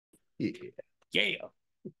Yeah. Yeah.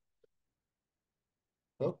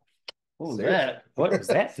 Oh, What was serious. that? What was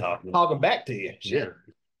that talking? Talking back to you. Shit.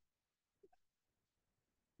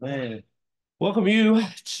 Man. Welcome you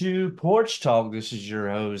to Porch Talk. This is your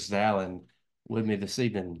host, Alan. With me this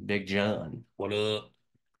evening, Big John. What up?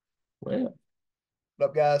 Well, What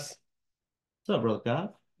up, guys? what's up, brother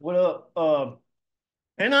Cobb? What up?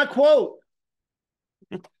 And I quote,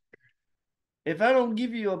 if I don't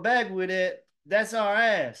give you a bag with it, that's our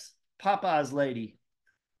ass. Popeye's lady.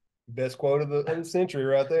 Best quote of the century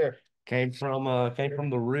right there. Came from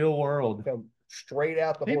the real world. Come straight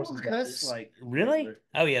out the People horse's cuss mouth. like Really?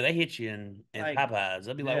 Oh yeah, they hit you in Like, Popeyes.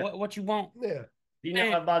 They'll be like, yeah. "What you want?" Yeah. you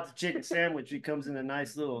know about the chicken sandwich. It comes in a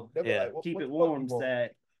nice little They'll be Yeah. like, keep what it the fuck warm you want?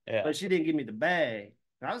 stack. Yeah. But she didn't give me the bag.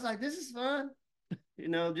 I was like, this is fun.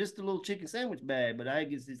 Just a little chicken sandwich bag. But I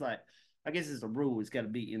guess it's a rule. It's got to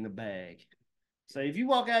be in the bag. So if you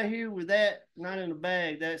walk out here with that not in the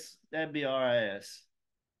bag, that'd be our ass.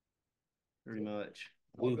 Pretty much.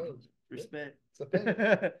 All goes. Respect. It's a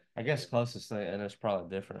thing. I guess closest thing, and it's probably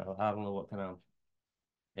different. I don't know what kind of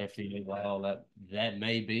FDA law that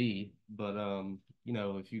may be, but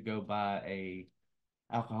if you go buy a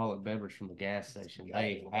alcoholic beverage from a gas station,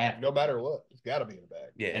 they have no matter what, it's got to be in the bag.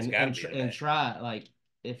 Yeah, it's and gotta and, be tr- in and that. try it. Like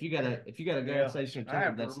if you got a gas station or I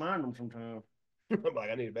have two, to that's remind them sometimes. I'm like,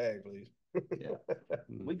 I need a bag, please. yeah.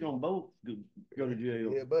 We gonna both go to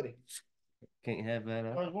jail. Yeah, buddy. Can't have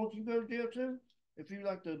that. Won't you go to jail too? If you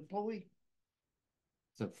like the employee?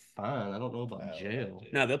 It's a fine. I don't know about jail.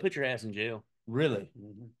 No, they'll put your ass in jail. Really?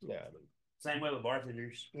 Yeah, I mean, Same way with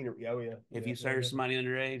bartenders. oh yeah. If you serve somebody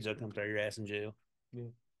underage, they'll come throw your ass in jail. Yeah.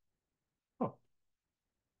 Huh.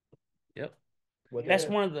 Yep. What That's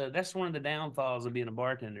one of the downfalls of being a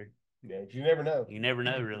bartender. Yeah, you never know. You never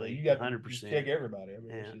know, really. You got 100%. to check everybody. I mean,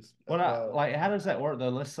 Yeah. it's just, How does that work though?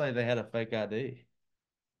 Let's say they had a fake ID.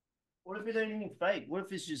 What if it ain't even fake? What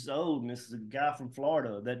if it's just old and this is a guy from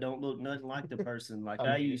Florida that don't look nothing like the person like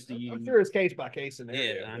I used to use? I'm sure it's case by case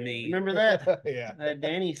scenario. Yeah, I mean, remember that? Yeah.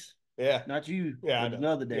 Danny's. Yeah. Not you. Yeah,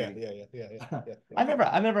 another Danny. Yeah. I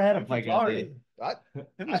never had a fake ID.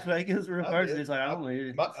 It was fake. It was a real person. It's like I don't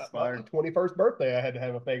know. My 21st birthday, I had to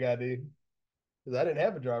have a fake ID because I didn't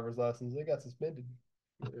have a driver's license. It got suspended.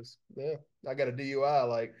 I got a DUI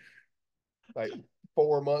like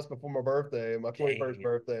 4 months before my birthday, my 21st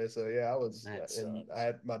birthday. So yeah, I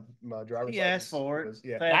had my driver's license. He asked for it.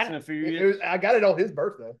 Yeah, Fast and Furious. I got it on his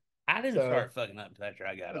birthday. I didn't start fucking up until after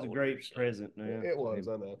I got it. It was older, a great present, man. It was,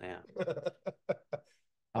 I know. Yeah.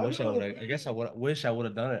 I wish I would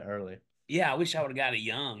have done it early. Yeah, I wish I would have got it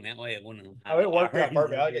young. That way it wouldn't have. It worked out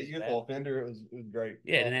perfect. I got youthful offender. It was great.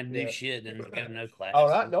 Yeah, didn't have to do shit. Didn't have no class.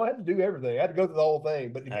 No, I had to do everything. I had to go through the whole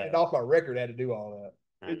thing, but to get it off my record, I had to do all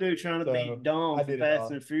that. The dude trying to beat Dom for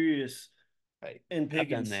Fast and Furious. And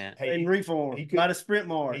Pickens that. and reform by the sprint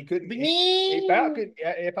mark. He couldn't.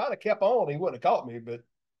 If I'd have kept on, he wouldn't have caught me. But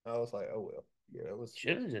I was like, oh well. It was.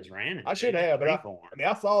 Should have just ran it. I should have, but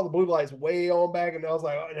I saw the blue lights way on back, and I was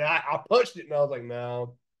like, and I punched it, and I was like,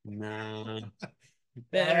 no.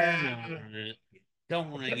 Better not. Don't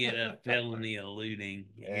want to get a felony eluding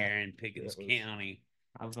here in Pickens County.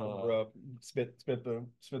 I've spent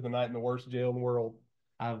the night in the worst jail in the world.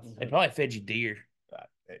 They probably fed you deer.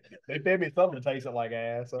 They fed me something to taste it like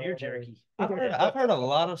ass. Deer jerky. I've heard a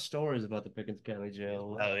lot of stories about the Pickens County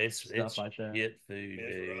Jail. Oh, it's like that. Shit food,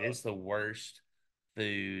 dude. It's the worst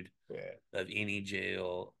food of any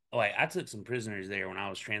jail. Like I took some prisoners there when I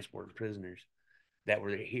was transporting prisoners that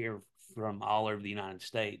were here from all over the United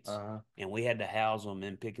States, and we had to house them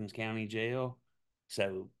in Pickens County Jail.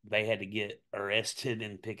 So they had to get arrested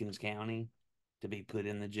in Pickens County to be put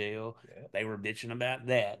in the jail. Yeah. They were bitching about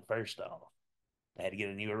that first off. They had to get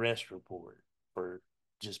a new arrest report for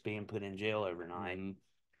just being put in jail overnight. Mm-hmm.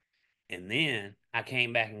 And then I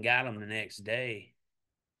came back and got them the next day.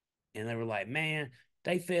 And they were like, man,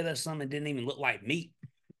 they fed us something that didn't even look like meat.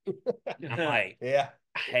 I'm like,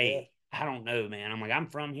 hey, I don't know, man. I'm like, I'm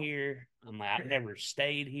from here. I'm like, I've never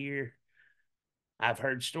stayed here. I've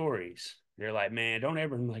heard stories. They're like, man, don't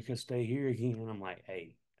ever make us stay here again. I'm like,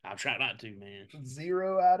 hey, I'll try not to, man.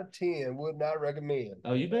 0 out of 10 would not recommend.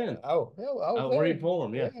 Oh, you been? Oh, hell, I was there.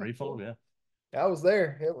 Reform, reform, I was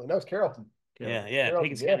there. That was Carrollton. Yeah.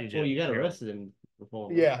 Pickens County Jail. Well, you got arrested in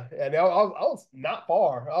reform. Yeah, and I was not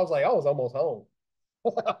far. I was almost home.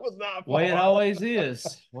 I was not far. Way it always is.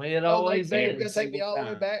 Way it always is. You're gonna take me all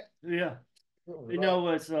the way back. Yeah. You know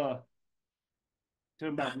what's talking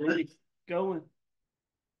about Willie going?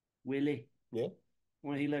 Willie. Yeah.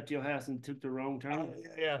 When he left your house and took the wrong turn.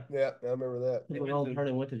 Yeah, I remember that. People all heard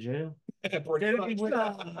him went to jail. If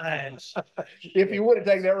he would have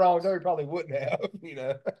taken that wrong, he probably wouldn't have.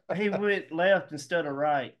 He went left instead of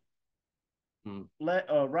right. Hmm.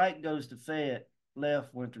 Right goes to Fed.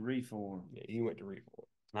 Left went to reform. Yeah, he went to reform.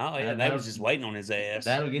 Oh yeah, they was just waiting on his ass.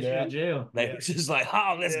 That'll get you Yeah. in jail. They was just like,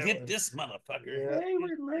 oh, let's Yeah. get this motherfucker. Yeah. They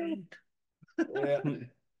were left. Yeah.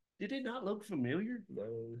 Did it not look familiar?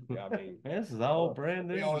 No, I mean, This is all brand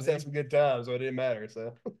new. we always had some good times, so it didn't matter.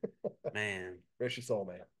 So, Man, rest your soul,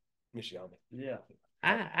 man. Miss you, homie. Yeah.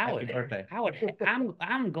 I Happy would, birthday.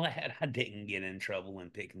 I'm glad I didn't get in trouble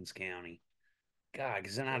in Pickens County. God,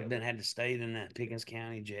 because then I'd been had to stay in the Pickens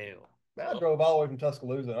County jail. Man, I drove all the way from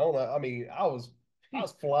Tuscaloosa. I don't know. I mean, I was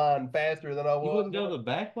flying faster than I was. You wouldn't go the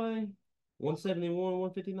back way? 171,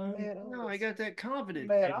 159? Man, No, I got that confidence.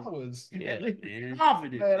 Man, I was. Yeah, man.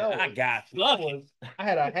 confident. Man, I got I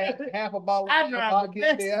had a half a bottle I of drive vodka the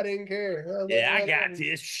in me. best. I didn't care. I was Yeah, like, I got man,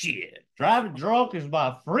 this shit. Driving drunk is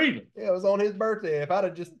my freedom. Yeah, it was on his birthday. If I'd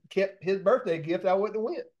have just kept his birthday gift, I wouldn't have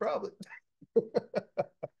went, probably. But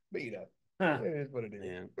it is what it is.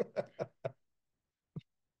 Yeah.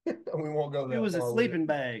 We won't go that It was a far with sleeping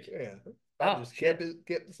bag. Yeah. I Oh, just kept the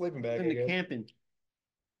sleeping bag. In I the guess. camping.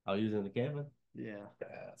 I was in the cabin. Yeah.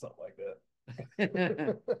 Something like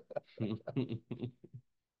that.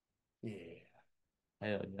 Yeah.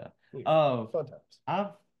 Hell yeah. Yeah. Fun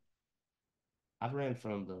times. I've ran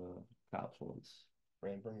from the cops once.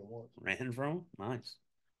 Ran from him once. Ran from him? Nice.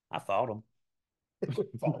 I fought him.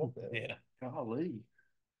 Follow that. Yeah. Golly.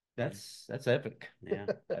 That's epic. Yeah.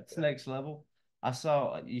 That's next level. I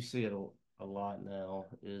saw you see it a lot now.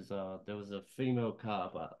 Is there was a female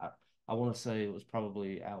cop. I want to say it was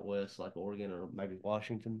probably out west, like Oregon or maybe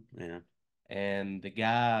Washington. Yeah. And the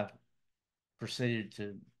guy proceeded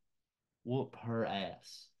to whoop her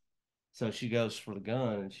ass. So she goes for the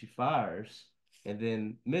gun and she fires and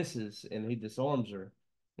then misses and he disarms her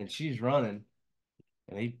and she's running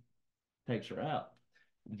and he takes her out.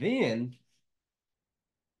 Then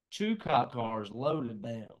two cop cars loaded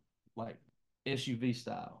down, like SUV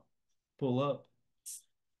style, pull up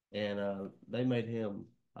and they made him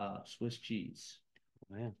Swiss cheese.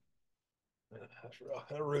 Man.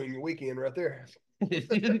 That'll ruin your weekend right there.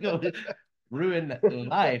 Ruin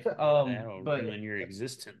life. That'll But ruin your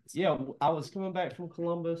existence. yeah, I was coming back from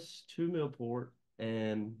Columbus to Millport,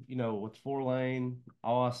 and with 4-lane,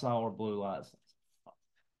 all I saw were blue lights.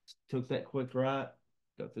 Took that quick right,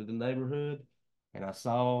 go through the neighborhood, and I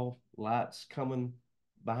saw lights coming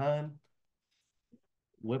behind.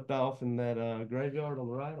 Whipped off in that graveyard on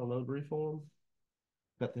the right on Old Reform.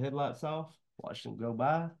 Cut the headlights off. Watched them go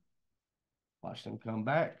by. Watched them come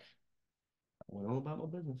back. I went on about my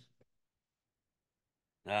business.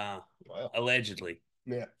 Wow. Allegedly.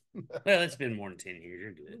 Yeah. Well, it's been more than 10 years.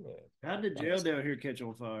 You're good. How did jail down here catch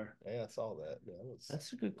on fire? Yeah, I saw that.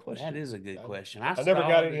 That's a good question. That is a good question. I never got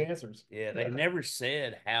saw any answers. Yeah, they never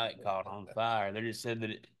said how it caught on fire. They just said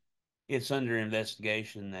that it's under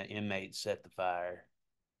investigation that inmates set the fire.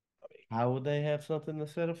 How would they have something to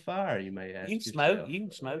set a fire? You may ask. You can smoke. You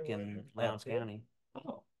can smoke in Lowndes County.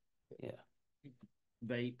 Oh, Yeah.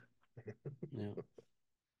 Vape. Yeah.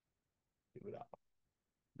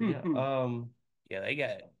 yeah. Yeah, they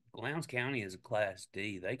got Lowndes County is a Class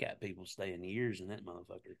D. They got people staying years in that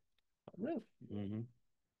motherfucker. Really? Mm-hmm.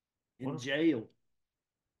 In jail.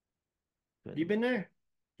 You been there?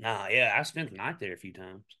 Nah, yeah, I spent the night there a few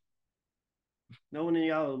times. No one of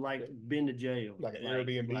y'all been to jail. Like an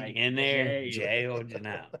Airbnb. In there, jail,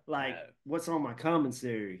 no. Like, no. what's on my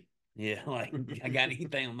commissary? Yeah, like I got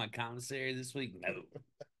anything on my commissary this week? No.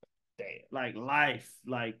 Damn. Like life.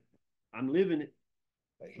 Like I'm living it.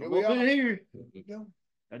 Like, I'm up in here. Here we go.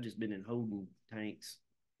 I've just been in holding tanks.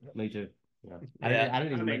 Me too. Yeah. Yeah. I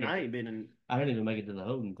didn't even make it. I ain't been in. I didn't even make it to the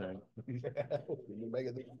holding thing.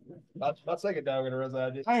 My second time gonna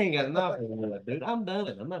reside. I ain't got enough of that, dude. I'm done.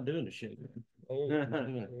 I'm not doing the shit.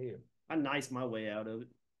 I niced my way out of it.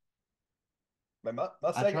 Man, my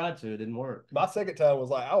I second, tried to. It didn't work. my second time was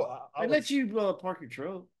like I They was, let you park your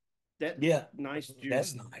truck. That Yeah. nice.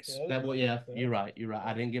 That's nice. That well, yeah, you're right. You're right.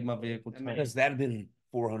 I didn't get my vehicle. I mean, Because that'd been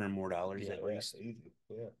 $400 more yeah, at least. easy.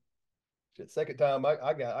 Yeah. Shit, second time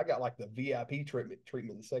I got like the VIP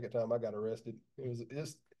treatment the second time I got arrested.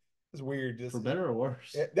 It was weird. Just For better or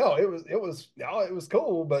worse? no, it was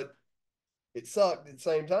cool, but it sucked at the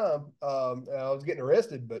same time. I was getting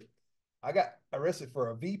arrested, but I got arrested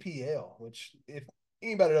for a VPL, which if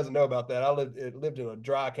anybody doesn't know about that, I lived in a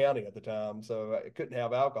dry county at the time, so I couldn't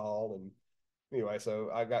have alcohol. And anyway, so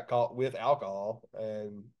I got caught with alcohol.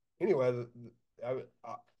 And anyway,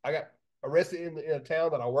 I got arrested in a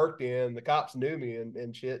town that I worked in. The cops knew me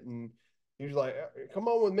and shit, and he was like, "Come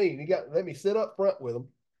on with me." And he let me sit up front with him.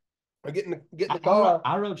 I get in the car.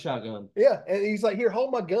 I rode shotgun. Yeah, and he's like, "Here,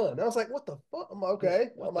 hold my gun." And I was like, "What the fuck?" I'm like, "Okay."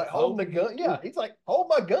 I'm like, "Holding the gun." Yeah, he's like, "Hold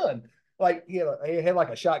my gun." Like, he had like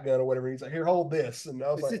a shotgun or whatever. He's like, "Here, hold this." And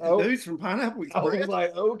I was like, "Oh." The dudes from Pineapple I was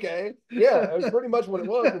like, "Okay." Yeah, it was pretty much what it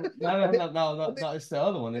was. And, no, it's the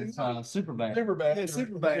other one. It's super bad. Super bad. Yeah,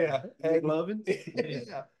 super bad. Yeah, and loving.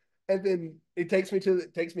 Yeah. And then it takes me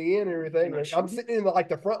in and everything. Like, I'm sitting in like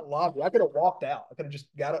the front lobby. I could have walked out. I could have just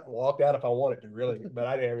got up and walked out if I wanted to, really, but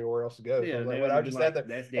I didn't have anywhere else to go. Yeah, So I was like, I just sat there.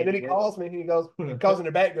 And then he calls me and he calls in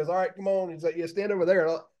the back, goes, "All right, come on." He's like, "Yeah, stand over there."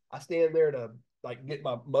 And I stand there to like get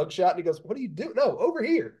my mug shot. And he goes, "What do you do?" "No, over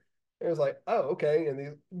here." And it was like, "Oh, okay." And he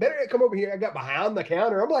better yet, come over here. I got behind the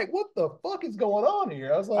counter. I'm like, "What the fuck is going on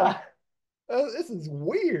here?" I was like, "This is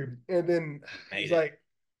weird." And then he's like,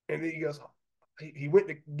 and then he goes, he went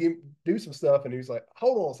to do some stuff, and he was like,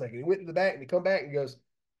 "Hold on a second." He went to the back, and he come back and he goes,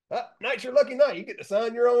 "Night's your lucky night. You get to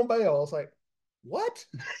sign your own bail." I was like, "What?"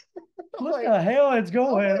 What like, the hell is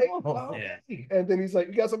going on? Okay. Yeah. And then he's like,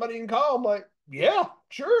 "You got somebody you can call?" I'm like, "Yeah,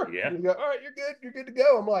 sure." Yeah. He's like, "All right, you're good. You're good to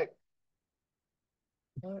go." I'm like,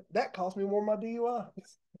 that cost me more than my DUI.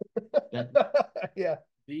 Yeah.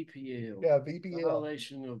 VPL. Yeah, VPL.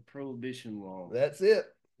 Violation of prohibition law. That's it.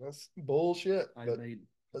 That's bullshit.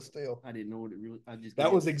 But still, I didn't know what it really.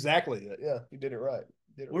 That was exactly it. Yeah, you did it right.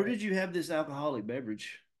 Where did you have this alcoholic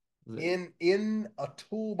beverage? In a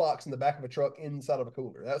toolbox in the back of a truck inside of a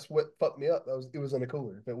cooler. That's what fucked me up. It was in a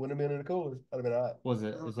cooler. If it wouldn't have been in a cooler, I'd have been all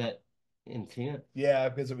right. Is that intent? Yeah,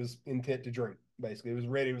 because it was intent to drink. Basically, it was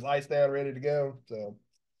ready. It was iced down, ready to go.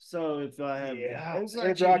 So if I have in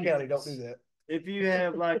a dry county, don't do that. If you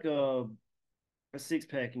have like a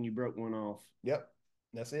 6-pack and you broke one off. Yep,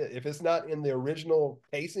 that's it. If it's not in the original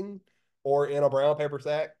casing or in a brown paper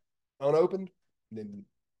sack, unopened, then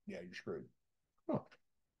yeah, you're screwed. Huh.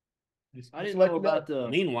 I didn't know about the.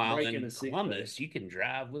 Meanwhile, in Columbus, you can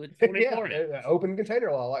drive with a 24 open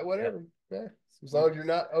container law, like whatever. Yeah. As long as you're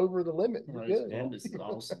not over the limit, you're good. Columbus is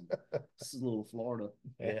awesome. This is a little Florida.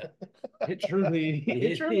 Yeah. It truly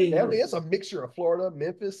is. It's a mixture of Florida,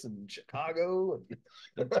 Memphis, and Chicago,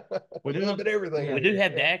 and a little bit of everything. We do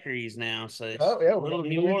have daiquiris now, so it's a little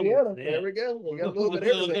New Orleans. Yeah. There we go. We got a little bit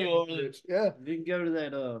of everything. Yeah. You can go to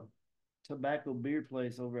that tobacco beer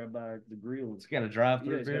place over by the grill. It's got a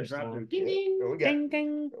drive-through beer store. Ding, ding, ding,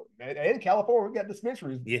 ding. And in California, we got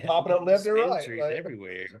dispensaries popping up left and right. Like,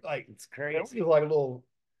 everywhere. Like, it's crazy. It's like a little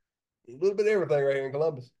bit of everything right here in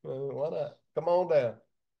Columbus. Why not? Come on down.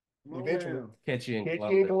 Eventually. Catch you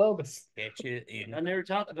in Columbus. Catch you in. I never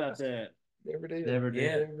talked about that. Never did. Never did.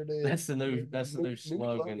 Yeah. Never did. That's the new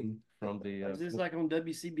slogan from the. Is this like on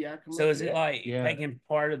WCBI? So is it like taking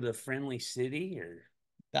part of the friendly city, or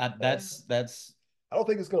that's? I don't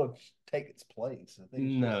think it's going to take its place. I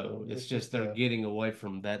think it's just they're getting away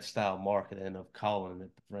from that style marketing of calling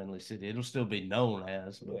it the friendly city. It'll still be known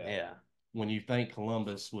as, but when you think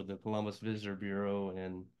Columbus with the Columbus Visitor Bureau,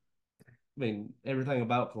 and I mean everything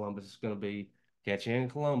about Columbus is going to be catch you in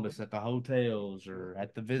Columbus at the hotels or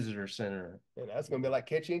at the visitor center. Yeah, that's going to be like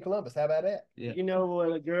catch you in Columbus. How about that? Yeah. You know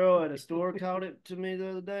what a girl at a store called it to me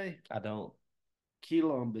the other day? I don't.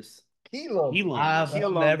 Columbus. Columbus. I've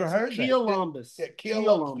never heard that. Columbus. Yeah,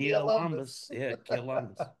 Columbus. Yeah,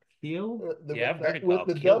 Columbus. Yeah, I've heard it with called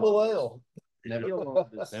the double L.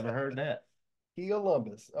 Never heard that.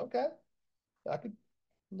 Columbus. Okay. I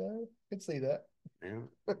could see that. Yeah.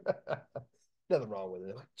 Nothing wrong with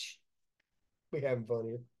it. We having fun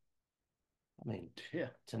here. I mean,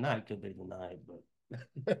 tonight could be the night,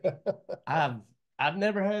 but I've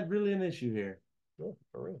never had really an issue here. Yeah,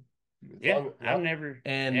 for real. I've never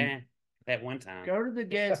at one time. Go to the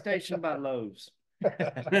gas station by Lowe's.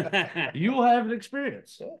 You will have an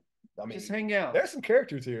experience. Yeah. I mean, just hang out. There's some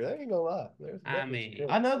characters here. They ain't gonna lie.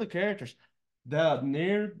 I know the characters.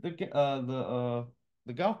 Near the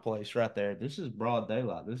golf place right there. This is broad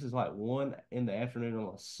daylight. This is like 1 in the afternoon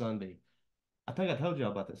on a Sunday. I think I told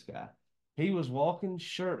y'all about this guy. He was walking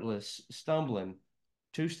shirtless, stumbling,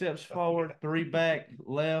 2 steps forward, 3 back,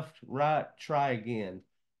 left, right, try again.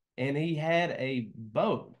 And he had a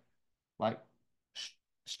bow, like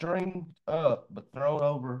stringed up, but thrown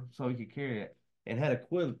over so he could carry it, and had a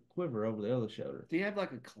quiver over the other shoulder. Do you have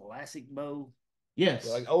like a classic bow? Yes.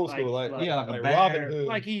 Like old school, like a Robin Hood.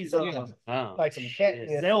 Like he's like some cat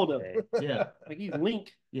Zelda. Yeah. Like he's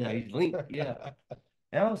Link. Yeah, he's Link. Yeah.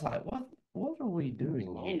 And I was like, what are we doing?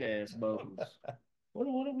 Long ass bows.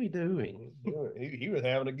 What are we doing? He was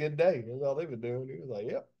having a good day. That's all they were doing. He was like,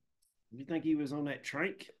 yep. You think he was on that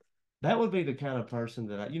trank? That would be the kind of person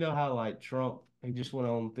that you know how like Trump, he just went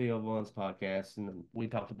on Theo Von's podcast and we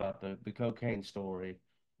talked about the cocaine story,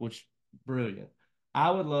 which brilliant. I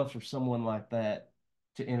would love for someone like that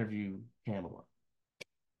to interview Camelot.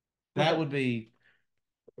 That would be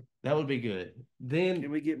good. Then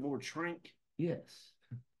Can we get more Trank yes,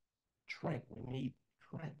 Trank. We need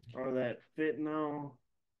Trank. or that fentanyl?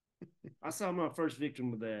 I saw my first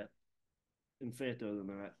victim with that in Fett the other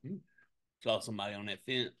night. Saw somebody on that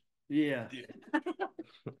fence. Yeah.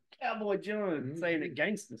 Cowboy John saying it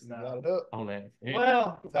gangster Got style. it up. On that.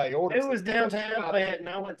 Well, That's how you order it was downtown Fett, and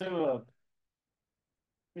I went through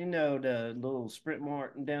the little Sprint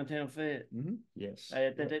Mart in downtown Fett. Yes. I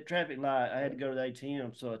had that traffic light. I had to go to the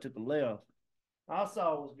ATM, so I took a left. All I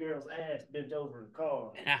saw was girl's ass bent over in the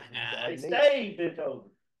car. They stayed bent over.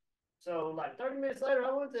 So like 30 minutes later,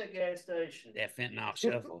 I went to that gas station. That fentanyl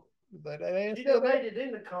shuffle. She still made it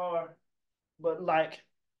in the car, but like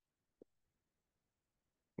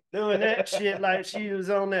doing that shit like she was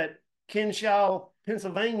on that Kenshaw,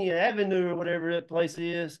 Pennsylvania Avenue or whatever that place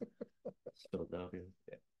is. Philadelphia.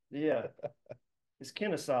 Yeah. It's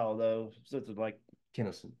Kennesaw though. So it's like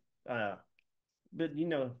Kennison, but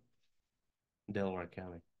Delaware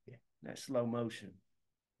County. that slow motion.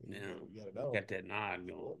 Yeah, You gotta know. got that nod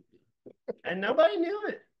going. And nobody knew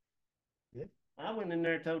it. Yeah. I went in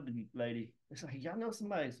there and told the lady, it's like, y'all know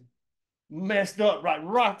somebody's messed up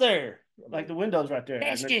right there. Like the window's right there.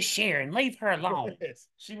 That's just Sharon. Leave her alone. Yes.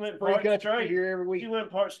 She went Free part country straight. here every week. She went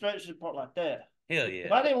part straight, she part like that. Hell But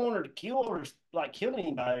yeah. I didn't want her to kill her, like kill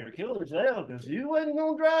anybody or kill herself because you wasn't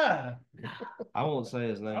gonna drive. I won't say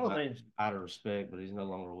his I name don't think out of respect, but he's no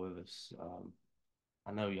longer with us.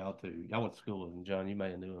 I know y'all too. Y'all went to school with him, John. You may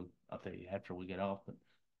have knew him. I'll tell you after we get off. But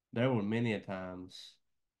there were many a times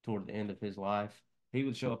toward the end of his life, he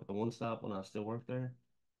would show up at the one stop when I still worked there,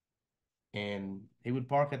 and he would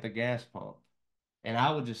park at the gas pump, and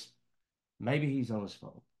I would just maybe he's on his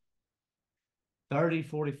phone. 30,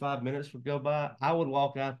 45 minutes would go by. I would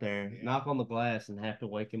walk out there, knock on the glass, and have to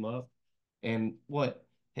wake him up. And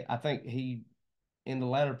I think in the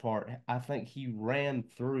latter part, I think he ran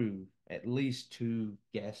through at least 2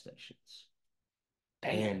 gas stations.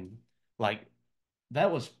 And like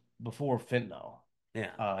that was before fentanyl.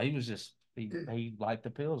 Yeah. He was just he liked the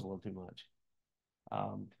pills a little too much.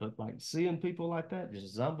 But like seeing people like that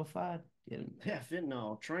just zombified, yeah,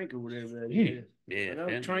 fentanyl, Trank or whatever that Yeah. is. Yeah. I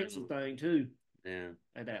know Trank's a thing too. Yeah.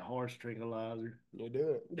 And that horse tranquilizer. You do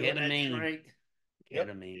it. Doing that Ketamine. Trank.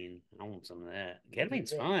 Ketamine. I want some of that.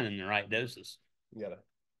 Ketamine's fun in the right doses. You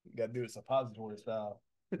gotta do it suppository style.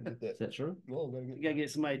 Get that. Is that true? No, You gotta get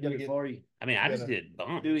somebody to do it for you. I mean, I just gotta did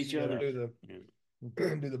bumps. Do each You gotta other. do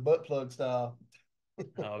Yeah. do the butt plug style.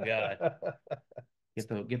 Oh God.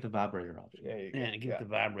 Get the vibrator option. Yeah, you go. Yeah, get the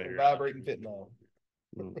vibrator. Vibrating fentanyl.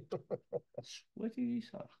 Sweaty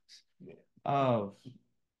socks. Yeah.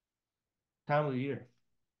 Time of the year.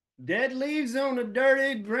 Dead leaves on the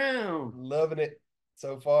dirty ground. Loving it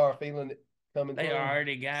so far, feeling it coming They through.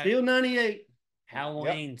 already got Still 98.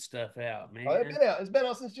 Halloween stuff out, man. Oh, it's been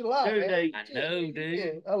out since July. Dude, Man. I know, dude.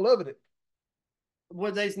 Yeah, I loving it.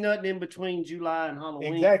 Well, there's nothing in between July and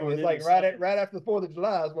Halloween. Exactly. It's like right after the 4th of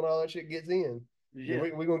July is when all that shit gets in. Yeah.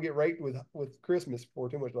 We're gonna get raped with Christmas for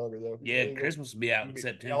too much longer though. Yeah, Christmas will be out in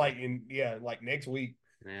September. Like next week.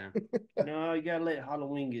 Yeah. No, you gotta let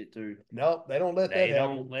Halloween get through. No, they don't let that happen. They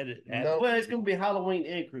don't let it happen. No. Well, it's gonna be Halloween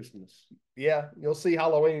and Christmas. Yeah, you'll see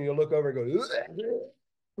Halloween and you'll look over and go, ugh.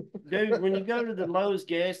 Dude, when you go to the Lowe's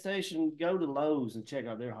gas station, go to Lowe's and check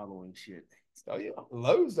out their Halloween shit. Oh yeah,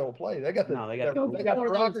 Lowe's don't play. They got the No, they got the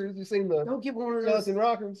rockers. You seen the Go get one of Johnson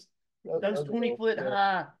rockers? those 20-foot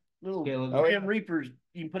high little Grim Reapers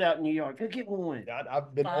you can put out in your yard. Go get one.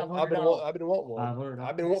 I've been wanting one. $500.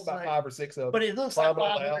 I've been wanting about 5 or 6 of them. But it looks like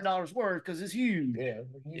 $500 worth because it's huge.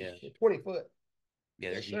 Yeah, 20 foot.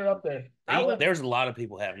 Yeah, They're up there. There's a lot of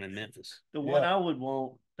people having in Memphis. The one I would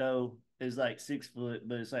want though is like 6 foot,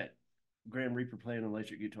 but it's like Grim Reaper playing an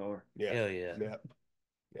electric guitar. Yeah. Hell yeah. Yeah.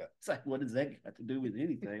 It's like, what does that got to do with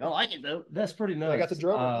anything? I like it though. That's pretty nuts. I got the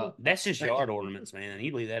drummer. That's just yard ornaments, man.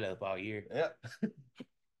 You leave that up all year. Yeah.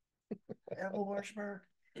 Apple worshiper.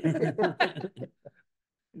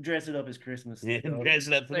 Dress it up as Christmas. Yeah, dress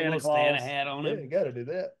it up, put a little Santa hat on Yeah, it. you got to do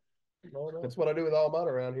that. That's what I do with all mine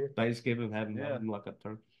around here. Thanksgiving, having like a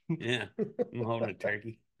turkey. Yeah, I'm holding a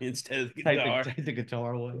turkey instead of the guitar. Take the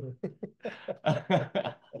guitar away.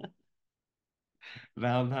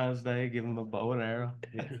 Valentine's Day, give him a bow and arrow.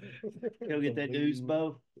 Go get that dude's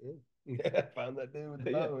bow. Yeah, find that dude with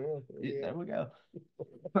the bow. Yeah. There we go.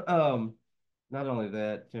 Not only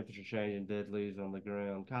that, temperature changing, dead leaves on the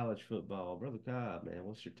ground, college football. Brother Cobb, man,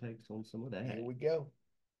 what's your takes on some of that? Here we go.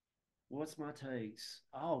 What's my takes?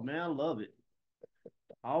 Oh man, I love it.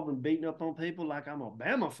 Auburn beating up on people like I'm a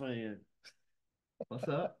Bama fan. What's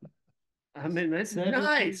up? I mean, that's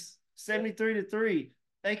nice. 73-3.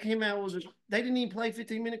 they came out with they didn't even play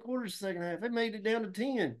 15-minute quarters the second half. They made it down to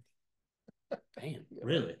 10. Damn.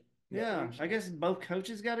 Really? Yeah, I guess both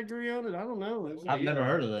coaches got to agree on it. I don't know. I've never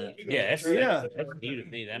heard of that. Yeah, that's new to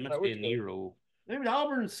me. That must be a new rule. Dude,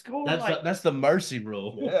 Auburn scored That's the mercy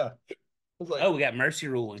rule. Yeah. Like, oh, we got mercy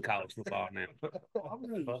rule in college football now.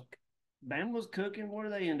 Auburn, Bama was cooking. What do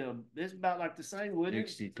they end up? It's about like the same, wouldn't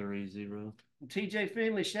it? 63-0. TJ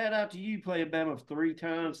Finley, shout out to you. Played Bama 3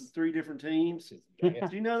 times, 3 different teams. Do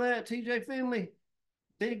you know that? TJ Finley,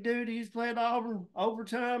 big dude. He's played Auburn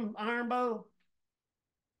overtime, Iron Bowl.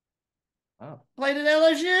 Oh. Played at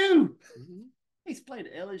LSU. Mm-hmm. He's played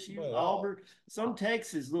at LSU, Auburn, some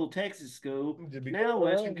little Texas school. Now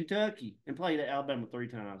Western Kentucky, and played at Alabama 3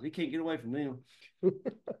 times. He can't get away from them.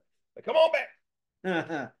 Come on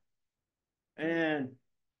back. And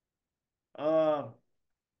try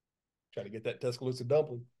to get that Tuscaloosa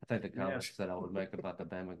dumpling. I think the comments that I would make about the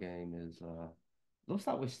Bama game is looks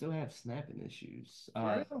like we still have snapping issues.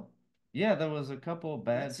 Yeah, there was a couple of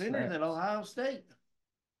bad snaps at Ohio State.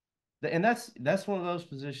 And that's one of those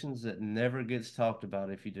positions that never gets talked about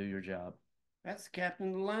if you do your job. That's the captain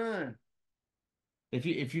of the line.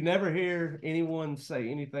 If you never hear anyone say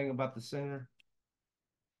anything about the center,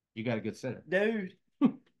 you got a good center. Dude,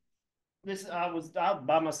 I was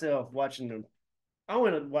by myself watching them. I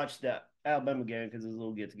went to watch that Alabama game because it was a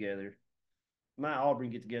little get together. My Auburn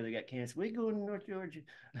get together got canceled. We going to North Georgia.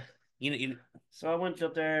 So I went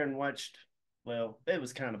up there and watched. Well, it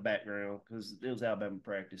was kind of background because it was Alabama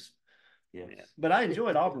practice. Yeah. But I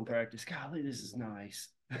enjoyed Auburn practice. Golly, this is nice.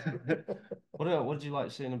 What did you like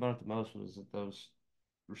seeing about it the most? Was it those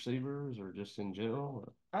receivers or just in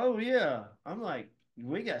general? Oh, yeah. I'm like,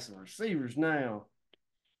 we got some receivers now.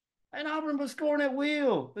 And Auburn was scoring at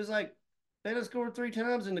will. It was like they done scored 3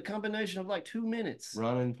 times in the combination of like 2 minutes.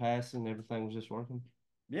 Running, passing, everything was just working?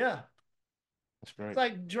 Yeah. That's great. It's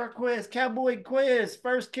like Jarquez, Cowboy Quez,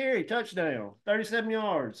 first carry, touchdown, 37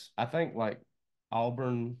 yards. I think like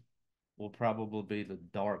Auburn will probably be the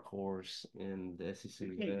dark horse in the SEC.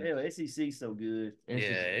 Yeah, SEC's so good.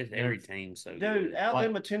 Yeah, every team's so good. Dude,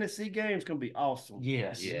 Alabama Tennessee game's gonna be awesome.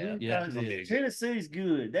 Yes. Yeah. Tennessee's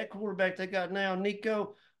good. That quarterback they got now,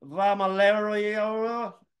 Nico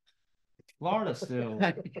Vamaleroyo. Florida still.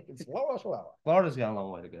 Florida's got a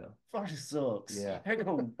long way to go. Florida sucks. Yeah.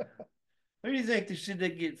 Who do you think they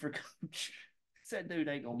get for coach? That dude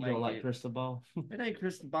ain't gonna make it. You don't like Cristobal? It ain't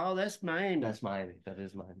Cristobal. That's Miami. That's Miami. That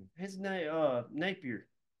is Miami. His name, Napier.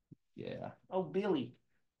 Yeah. Oh, Billy.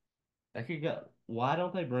 That could go. Why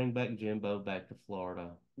don't they bring back Jimbo back to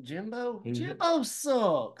Florida? Jimbo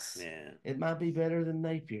sucks. Yeah. It might be better than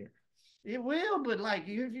Napier. It will, but like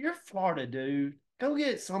you're Florida, dude. Go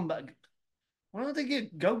get somebody. Why don't they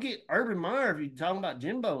go get Urban Meyer if you're talking about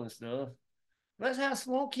Jimbo and stuff? Let's have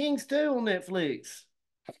Swamp Kings too on Netflix.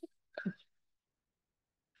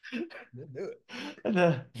 Do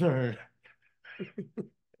it.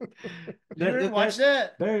 Watch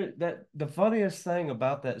that. The funniest thing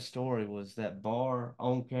about that story was that bar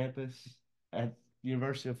on campus at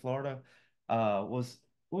University of Florida was,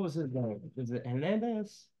 what was his name? Is it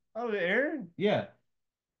Hernandez? Oh, Aaron? Yeah.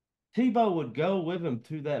 Tebow would go with him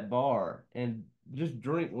to that bar and just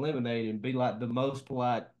drink lemonade and be like the most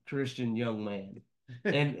polite Christian young man.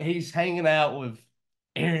 And he's hanging out with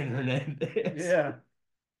Aaron Hernandez. Yeah.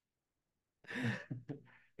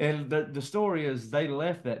 And the story is they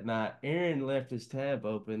left that night. Aaron left his tab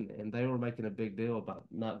open, and they were making a big deal about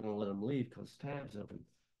not going to let him leave because his tab's open.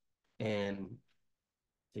 And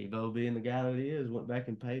Tebow, being the guy that he is, went back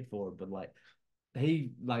and paid for it. But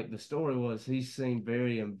the story was he seemed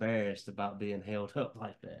very embarrassed about being held up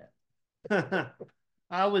like that.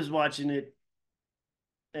 I was watching it,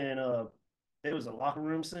 and it was a locker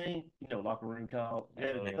room scene, locker room talk,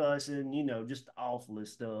 cussing, just the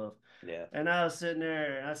awfulest stuff. Yeah. And I was sitting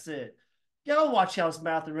there and I said, y'all watch y'all's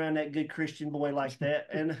mouth around that good Christian boy like that.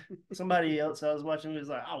 And somebody else I was watching was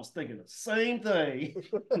like, I was thinking the same thing.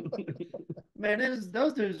 Man,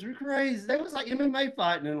 those dudes were crazy. They was like MMA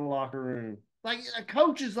fighting in the locker room. Like a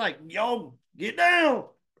coach is like, yo, get down.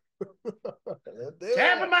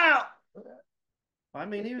 Tap him out. I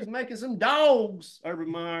mean, he was making some dogs,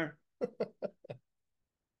 Urban Meyer.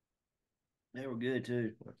 They were good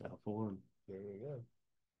too. Worked out for him. There you go.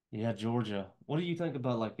 Yeah, Georgia. What do you think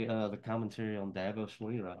about the commentary on Dabo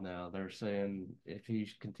Swinney right now? They're saying if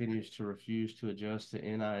he continues to refuse to adjust to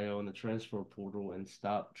NIL and the transfer portal and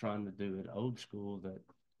stop trying to do it old school, that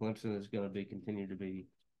Clemson is going to continue to be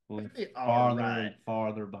farther and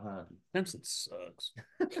farther behind. Clemson sucks.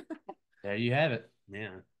 There you have it. Yeah.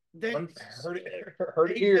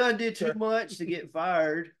 Heard it here. He did too much to get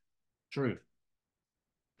fired. True.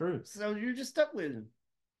 So you're just stuck with him.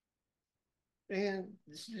 And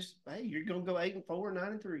it's just, hey, you're gonna go 8-4,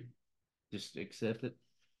 9-3. Just accept it.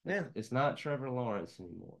 Yeah. It's not Trevor Lawrence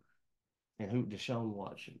anymore. And who? Deshaun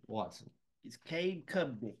Watson. It's Cade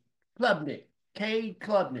Klubnik. Cade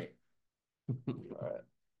Klubnik.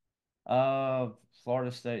 All right.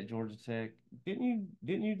 Florida State, Georgia Tech. Didn't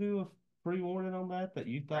you do a pre-warning on that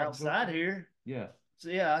you thought Outside here. Yeah. So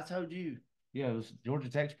yeah, I told you. Yeah, it was Georgia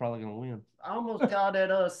Tech's probably gonna win. I almost called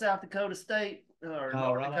that South Dakota State or North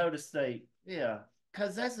Colorado? Dakota State. Yeah.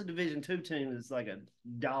 Because that's a Division II team that's like a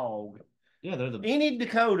dog. Yeah, they're the Any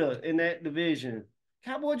Dakota in that division.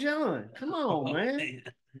 Cowboy John, come on, man.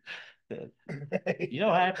 You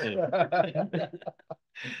don't have to.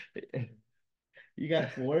 You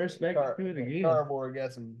got some respect to it again. Cardboard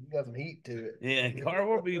got some heat to it. Yeah,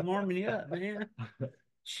 cardboard be warming you up, man.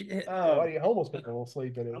 Shit. Why do you homeless people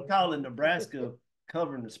sleep in it? I'm calling Nebraska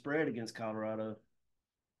covering the spread against Colorado.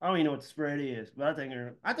 I don't even know what the spread is, but I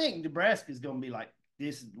think Nebraska's gonna be like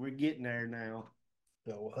this. We're getting there now.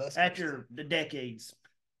 After the decades.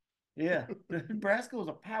 Yeah. Nebraska was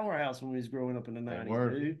a powerhouse when we was growing up in the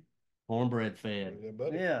 90s, dude. Cornbread fed.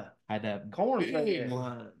 Yeah. Had that corn fed.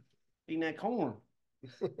 Eating that corn.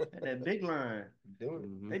 Had that big line.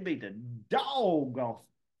 They beat the dog off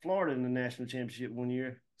Florida in the national championship one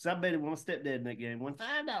year. So I bet my stepdad in that game won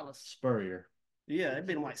 $5. Spurrier. Yeah, they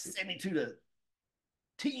beat him like 72-10.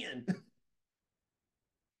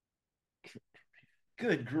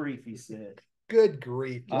 Good grief, he said. Good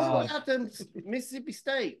grief. What about them Mississippi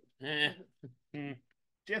State? Jeff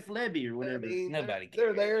Levy or whatever. Nobody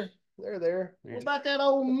cares. They're there. They're there. What about that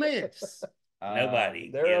old Miss? Nobody.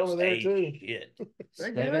 They're over there too. Shit.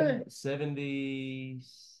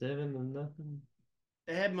 77-0.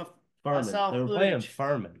 They had my. Furman. They were playing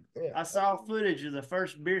Furman. Yeah. I saw footage of the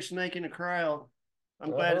first beer snake in the crowd.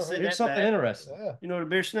 I'm glad to see that. Here's something interesting. Yeah. You know what a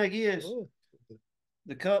beer snake is?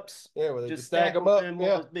 The cups. Yeah, where they just stack them up. And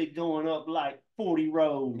yeah. Be going up like 40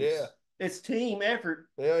 rows. Yeah. It's team effort.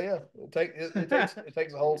 Yeah. It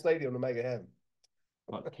takes a whole stadium to make it happen.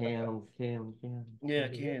 Like can. Yeah,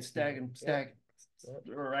 can stack them.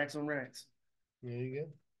 Racks on racks. There you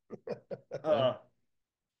go.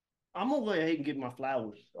 I'm gonna go ahead and get my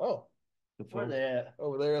flowers. Oh, where they at?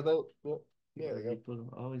 Over there, I think. Yep. There we go.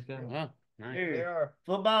 Oh, he's got them. Oh, nice. Here they are.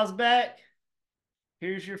 Football's back.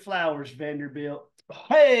 Here's your flowers, Vanderbilt.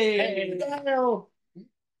 Hey, down.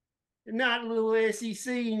 You're not a little SEC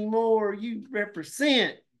anymore. You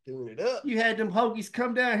represent. Doing it up. You had them Hokies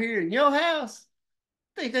come down here in your house.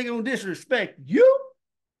 Think they're gonna disrespect you?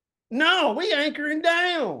 No, we anchoring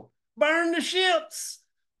down. Burn the ships.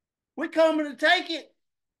 We coming to take it.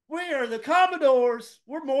 We are the Commodores.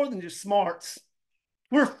 We're more than just smarts.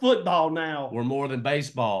 We're football now. We're more than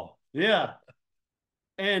baseball. Yeah.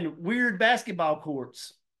 And weird basketball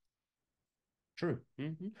courts. True.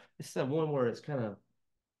 It's that one where it's kind of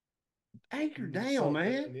anchored down,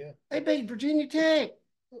 man. Yeah. They beat Virginia Tech.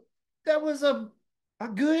 That was a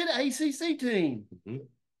good ACC team.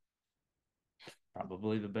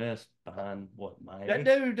 Probably the best behind what, Miami? That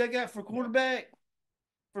dude they got for quarterback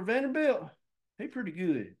for Vanderbilt, he pretty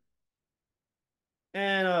good.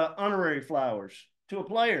 And honorary flowers to a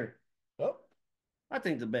player. Oh. I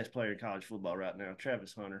think the best player in college football right now,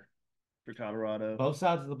 Travis Hunter for Colorado. Both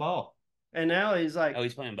sides of the ball. And now he's like, oh,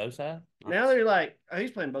 he's playing both sides? Now they're like,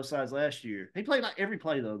 he's playing both sides last year. He played like every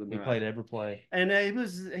play though. He played every play. And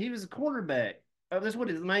he was a quarterback. That's what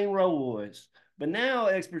his main role was. But now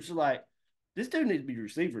experts are like, this dude needs to be a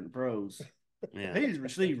receiver in the pros. Yeah. He's a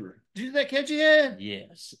receiver. Did you see that catch he had?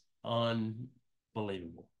 Yes.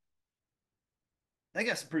 Unbelievable. They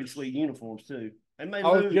got some pretty sweet uniforms too. They may I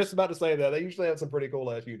was just about to say that. They usually have some pretty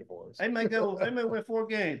cool ass uniforms. They may win 4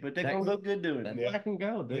 games, but they're gonna look good doing it. Black and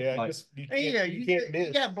gold, dude. Yeah, like, you can't miss.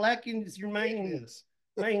 You got black in your main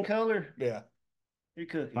color. Yeah. You're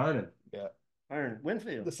cooking. Burning. Yeah. Burning.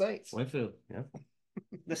 Winfield. The Saints. Winfield. Yeah.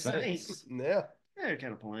 The Saints. Yeah. They're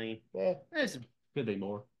kind of plain. Yeah. Could be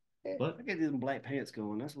more. Yeah. But I get them black pants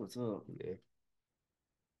going. That's what's up. Yeah.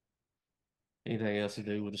 Anything else to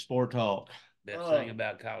do with the sport talk? Best thing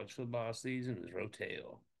about college football season is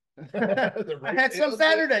Rotel. I had some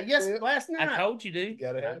Saturday. Yes, last night. I told you, dude.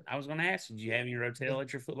 Gotta have. I was going to ask, did you have any Rotel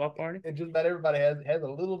at your football party? And just about everybody has a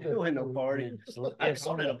little bit. It wasn't no party. I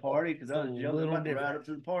called it a party because I was jumping right up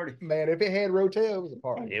to the party. Man, if it had Rotel, it was a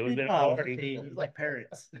party. It would have been a party. It was like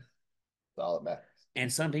parents. That's all that matters.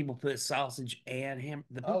 And some people put sausage and ham.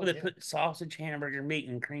 The people that put sausage, hamburger, meat,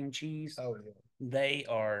 and cream cheese. Oh yeah.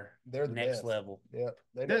 They're the next best. level. Yeah.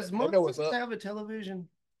 Does most have a television?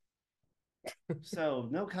 So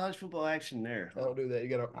no college football action there. I don't do that. You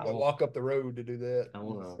gotta walk up the road to do that. I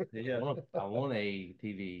want a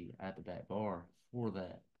TV at the back bar for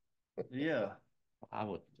that. Yeah. I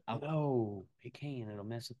would. No, it can. It'll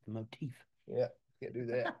mess up the motif. Yeah, can't do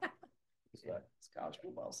that. It's Yeah, it's college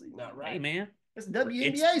football season. not Hey, right. man. It's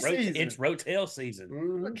WNBA season. It's Rotel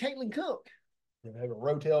season. Look, Caitlin Cook. Have a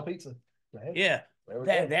Rotel pizza. Hey, Yeah. there we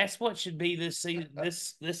go. That's what should be this season,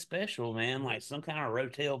 this special, man. Like some kind of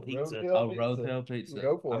Rotel pizza. Rotel Rotel pizza.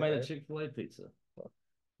 Go for I it, made man. a Chick-fil-A pizza.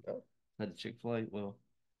 Oh. Had the Chick-fil-A. Well,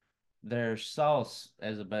 their sauce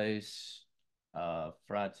as a base,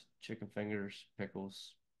 fried chicken fingers,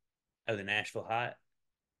 pickles. Oh, the Nashville Hot.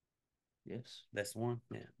 Yes. That's the one.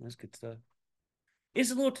 Yeah, that's good stuff.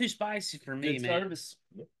 It's a little too spicy for me, Good man. service.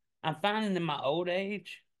 I'm finding in my old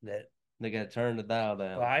age that They got to turn the dial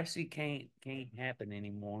down. spicy can't happen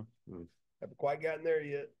anymore. Haven't quite gotten there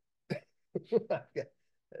yet.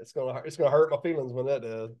 It's gonna hurt my feelings when that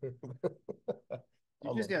does.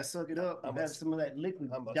 You just gotta suck it up and I'm a- have some of that liquid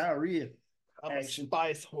I'm a- diarrhea. I'm a Action.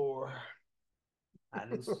 spice whore. I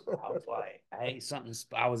was like, I ate something.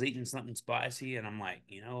 I was eating something spicy, and I'm like,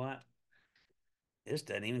 you know what? This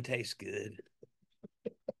doesn't even taste good.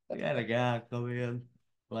 We had a guy come in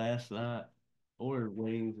last night, ordered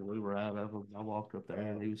wings, and we were out of them. I walked up there,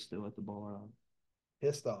 and he was still at the bar.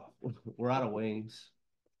 Pissed off. We're out of wings.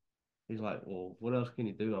 He's like, well, what else can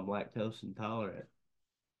you do? I'm lactose intolerant.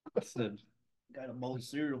 I said, Got a bowl of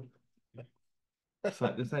cereal. it's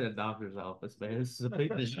like, this ain't a doctor's office, man. This is a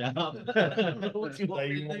pizza shop. What you want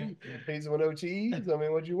me to do? Pizza with no cheese? I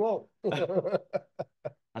mean, what you want?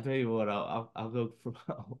 I'll tell you what, I'll go for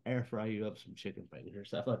I'll air fry you up some chicken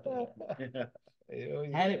fingers. How about that? Hell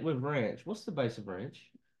yeah. Had it with ranch. What's the base of ranch?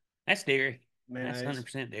 That's dairy. Mayonnaise. That's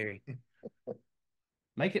 100% dairy.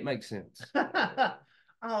 Make it make sense.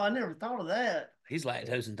 Oh, I never thought of that. He's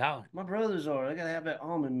lactose intolerant. My brothers are. They gotta have that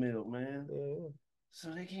almond milk, man. Yeah.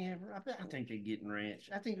 So they can't have. I think they're getting ranch.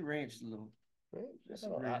 I think the ranch is a little.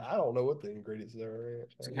 I don't know what the ingredients are.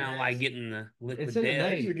 It's kind of like getting the liquid It's in the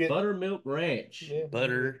death. name. Buttermilk ranch. Yeah.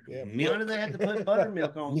 Butter, Yeah. Why milk. do they have to put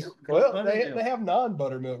buttermilk on? Well, Buttermilk. they have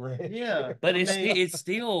non-buttermilk ranch. Yeah, But I it's mean-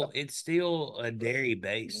 it's still a dairy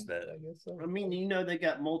base though. I guess so. I mean, you know, they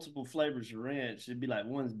got multiple flavors of ranch. It'd be like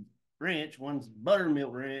one's ranch, one's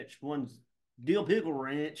buttermilk ranch, one's dill pickle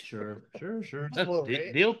ranch. Sure. Just a little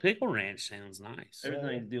ranch. Dill pickle ranch sounds nice.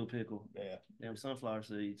 Everything's dill pickle. Yeah. Damn sunflower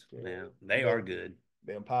seeds. Yeah, they are good.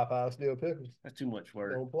 Damn Popeye steel pickles. That's too much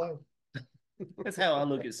work. Don't play. That's how I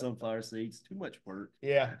look at sunflower seeds. Too much work.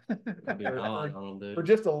 Yeah. I'll be gnawing on them, For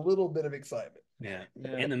dude. just a little bit of excitement. Yeah.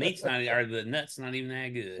 Yeah. And the meat's not, or the nuts not even that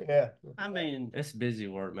good. Yeah. I mean, It's busy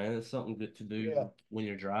work, man. It's something good to do Yeah. when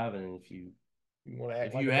you're driving. And if you You want to act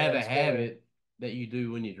if like you a have a man's family. habit that you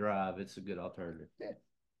do when you drive, it's a good alternative.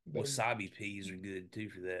 Wasabi peas are good too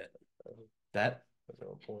for that. That That's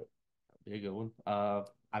on point. be a good one. I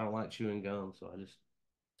don't like chewing gum, so I just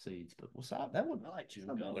seeds. But wasabi, that one I like chewing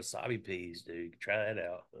gum. Wasabi peas, dude. Try that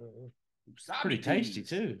out. pretty tasty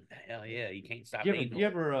too. Hell yeah, you can't stop You ever, eating. you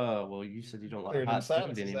ever well, you said you don't like Cleared hot them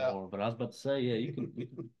food sinuses anymore, but I was about to say, yeah, you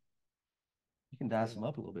can dice them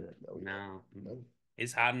up a little bit. No,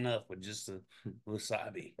 it's hot enough with just a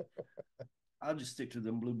wasabi. I'll just stick to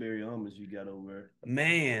them blueberry almonds you got over there.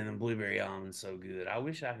 Man, the blueberry almonds so good. I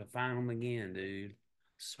wish I could find them again, dude.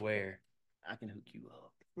 Swear. I can hook you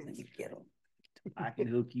up. Let me get them. I can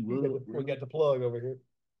hook you up. We got the plug over here.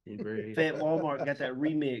 Fat Walmart got that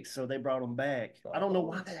remix, so they brought them back. I don't know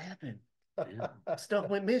why that happened. Yeah. Stuff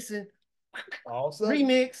went missing. All of a sudden,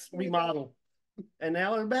 Remix, remodel, and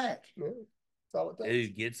now they're back. yeah, that's all it takes.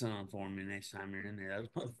 Dude, get some for me next time you're in there.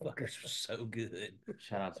 Those motherfuckers are so good.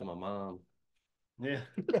 Shout out to my mom. Yeah.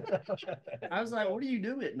 I was like, what do you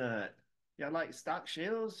do at night? Y'all like stock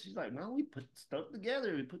shelves? She's like, no, we put stuff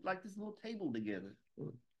together. We put like this little table together.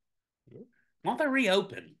 Why don't they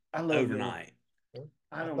reopen I love overnight?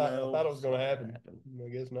 I don't I know. thought it was going to happen. I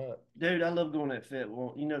guess not. Dude, I love going to that Fat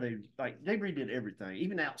Walmart. You know, they redid everything,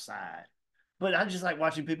 even outside. But I just like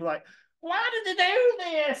watching people like, why did they do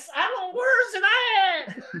this? I don't, where's it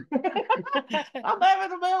at? I'm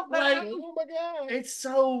having a meltdown. Like, Oh my God. it's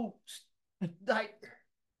so like,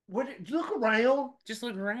 look around. Just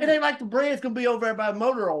look around. It ain't like the bread's gonna be over there by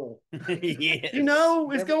motor oil. Yeah. You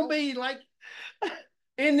know, it's Never gonna be like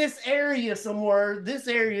in this area somewhere. This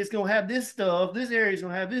area is gonna have this stuff. This area is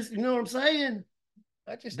gonna have this. You know what I'm saying?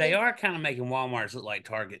 They are kind of making Walmarts look like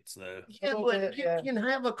Targets, though. Yeah, but you can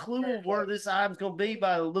have a clue of where this item's gonna be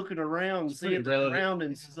by looking around and seeing the relevant.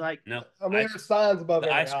 surroundings. It's like, No, I mean, there's signs above the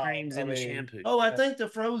every ice aisle. creams I and the mean, shampoo. oh, I think the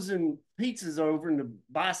frozen pizza's over in the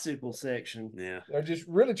bicycle section. Yeah. They're just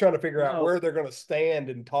really trying to figure out No. where they're going to stand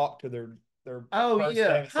and talk to their Oh person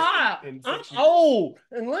yeah, in hi, section- I'm section- old,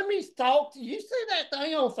 and let me talk to you. See that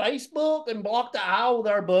thing on Facebook and block the aisle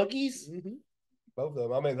with our buggies? Mhm. Both of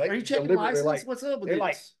them. I mean, they Are you checking deliberately, license? What's up with they this?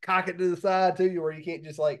 like cock it to the side to you where you can't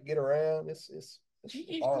just like get around. It's Did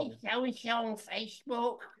you horrible. just show on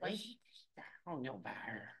Facebook? I don't know about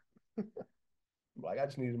her. Like I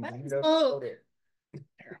just need them. Facebook.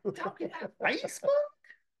 They're talking about Facebook.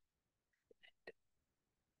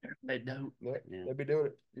 They don't. Yeah, they'd be doing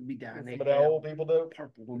it. They'd be down there. Some of the old people do.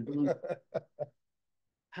 Purple and blue.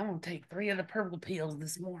 I'm gonna take 3 of the purple pills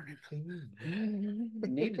this morning. You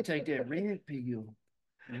need to take that red pill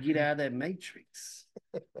and get out of that matrix.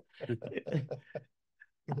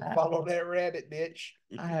 Follow that rabbit, bitch.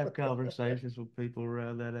 I have conversations with people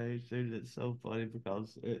around that age, dude. It's so funny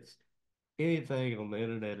because it's anything on the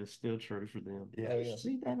internet is still true for them. Yeah.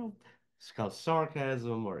 See that on? It's called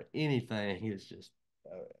sarcasm or anything. It's just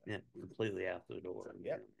Completely out the door.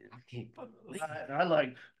 Yep. I can't believe I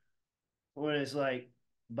like when it's like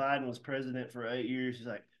Biden was president for 8 years. He's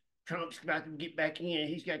like, Trump's about to get back in.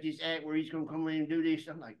 He's got this act where he's going to come in and do this.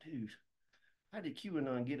 I'm like, dude, how did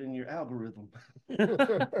QAnon get in your algorithm?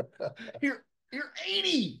 You're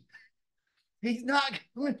 80. He's not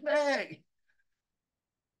coming back.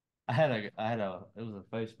 it was a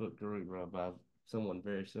Facebook group run by someone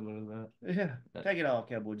very similar to that. Yeah. Take it off,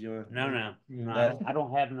 Cowboy John. No, I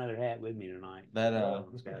don't have another hat with me tonight.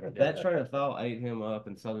 That train of thought ate him up,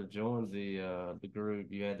 and so to join the group,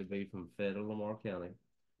 you had to be from Federal Lamar County,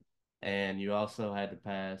 and you also had to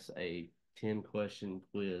pass a 10-question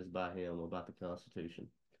quiz by him about the Constitution.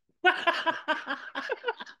 I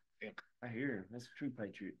hear that's a true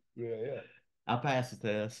patriot. Yeah. I passed the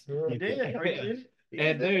test. You did.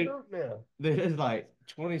 And dude, there's like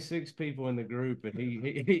 26 people in the group, and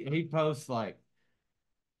he posts like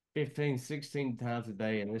 15, 16 times a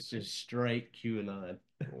day, and it's just straight QAnon.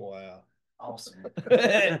 Wow. Awesome.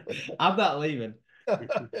 I'm not leaving.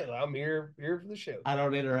 I'm here for the show. I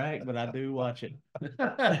don't interact, but I do watch it.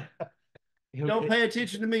 Don't pay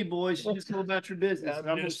attention to me, boys. You just go about your business.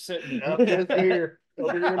 I'm just sitting. I'm just here.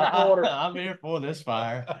 Over here in the corner. I'm here for this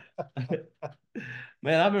fire.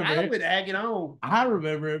 Man, I remember I've been agging on. I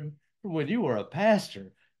remember him from when you were a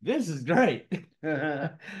pastor. This is great. Get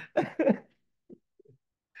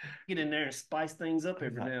in there and spice things up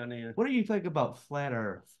every now and then. What do you think about flat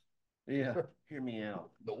Earth? Yeah, hear me out.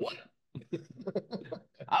 The what?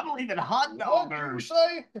 I believe in hot What did you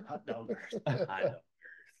say? Hot dog.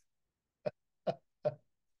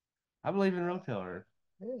 I believe in Rotel Earth.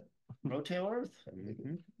 Yeah. Rotel Earth?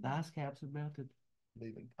 Mm-hmm. The ice caps have melted.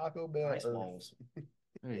 Leaving Taco Bell Ice Earth. balls.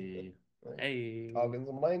 Hey, Talking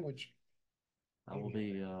some language. I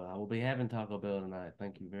will be having Taco Bell tonight.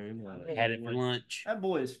 Thank you very much. Had it for lunch. That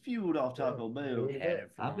boy is fueled off Taco Bell. Yeah. Had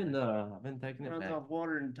it for I've lunch. been taking it Runs back. off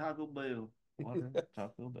water and Taco Bell. Water,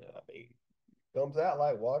 Taco Bell. I mean, comes out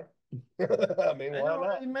like water. I mean, They why don't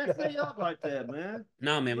not? really mess me up like that, man.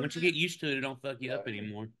 No, man. Once you get used to it, it don't fuck you up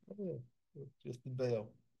anymore. Yeah, just the bell.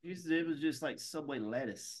 It was just like Subway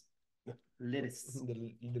lettuce. Lettuce.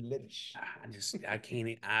 The lettuce. I can't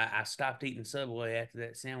eat. I stopped eating Subway after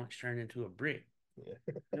that sandwich turned into a brick. Yeah.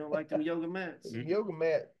 You don't like them yoga mats? The yoga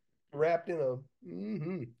mat wrapped in a.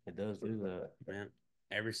 It does do that. Man,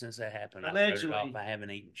 ever since that happened, I Allegedly. off. I haven't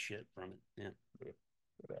eaten shit from it. Yeah.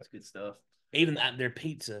 That's good stuff. Even their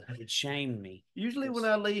pizza, it shamed me. Usually when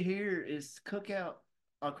I leave here, it's cookout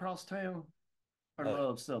across town. I Oh.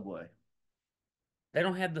 love Subway. They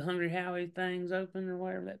don't have the Hungry Howie things open or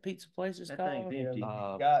whatever that pizza place is That called. thing's empty.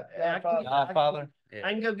 Godfather. Yeah.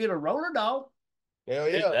 I can go get a roller dog. Hell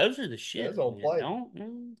Dude, yeah. those are the shit. Those on man. plate. Don't.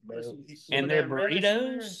 Man, And their that relish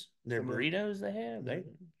in there. burritos, they have, they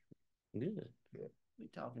good. We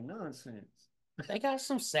talking nonsense. They got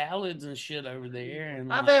some salads and shit over there,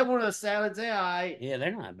 and I've like, had one of those salads. yeah,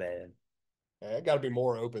 they're not bad. It got to be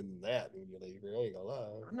more open than that when you leave here. I ain't gonna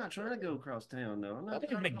lie. I'm not trying to go across town though. I'm I not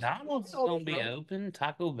think trying to- McDonald's is Oh, gonna be no. open.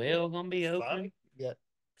 Taco Bell gonna be open. Sonic? Yeah.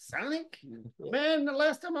 Sonic? Man, the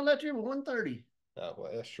last time I left here was 1:30. Oh,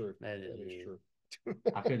 well, that's true. That That is is true.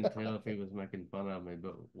 I couldn't tell if he was making fun of me,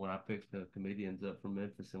 but when I picked the comedians up from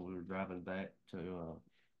Memphis and we were driving back to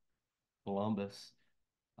Columbus,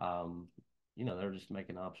 they were just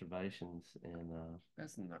making observations, and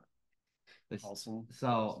That's not they awesome.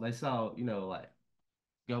 they saw like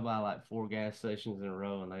go by like 4 gas stations in a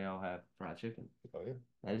row, and they all have fried chicken. Oh yeah.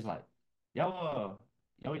 They just like y'all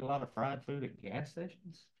eat a lot of fried food at gas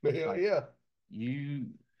stations. Hell Like, yeah.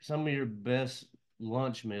 some of your best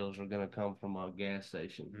lunch meals are gonna come from a gas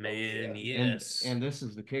station. Man, Yeah. yes. And this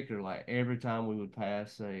is the kicker. Like every time we would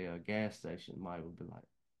pass a gas station, Mike would be like,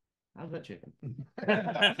 "How's that chicken?"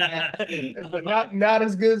 But not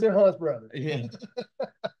as good as their Hunt's brother. Yeah,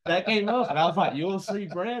 that came up, and I was like, "You'll see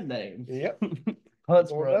brand names." Yep.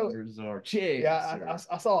 Hunts Don't know it. Brothers or Chicks. Yeah,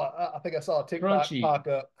 I saw. I think I saw a TikTok Crunchy. pop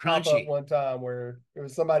up one time where there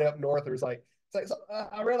was somebody up north. It was like, so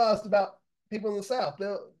I realized about people in the South.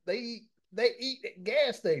 They eat at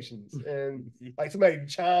gas stations, and like somebody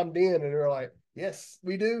chimed in, and they're like, "Yes,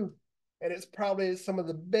 we do." And it's probably some of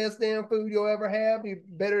the best damn food you'll ever have.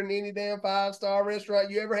 Better than any damn 5-star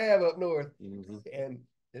restaurant you ever have up north. Mm-hmm. And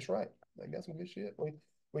it's right. They got some good shit.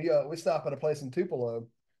 We stop at a place in Tupelo.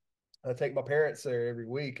 I take my parents there every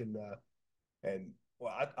week, and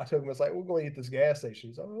well, I told them, it's like, we're going to eat this gas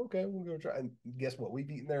station. He's like, oh, okay, we'll go try. And guess what? We've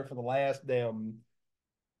eaten there for the last damn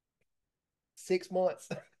 6 months.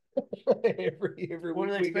 every What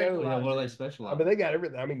do week they we go. Yeah, what do they specialize? I mean, they got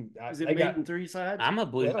everything. I mean, Is it they meat got and 3 sides? I'm a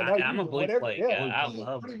blue. Well, no, I'm a blue whatever, plate yeah. guy. I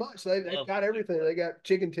love pretty it. much. They've Love got blue everything. plate. They got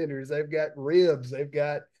chicken tenders. They've got ribs.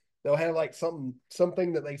 They'll have like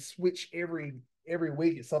something that they switch every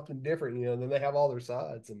week. It's something different, you know. Then they have all their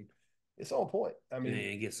sides, and it's on point. I mean,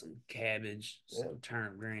 Man, get some cabbage, some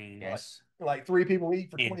turnip greens, Yes. like 3 people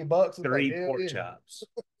eat for And $20. It's 3 like, pork chops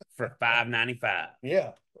for $5.95.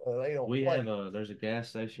 Yeah, they don't. We play. have there's a gas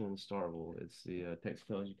station in Starville. It's the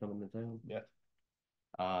Texaco as you come into town. Yeah.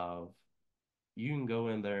 You can go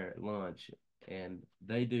in there at lunch and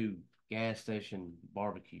they do gas station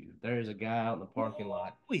barbecue. There's a guy out in the parking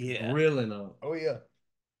lot grilling up, Oh yeah.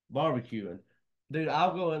 barbecuing. Dude,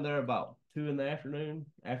 I'll go in there about 2 in the afternoon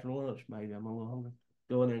after lunch. Maybe I'm a little hungry.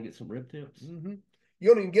 Go in there and get some rib tips. Mm-hmm. You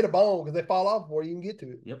don't even get a bone because they fall off before you can get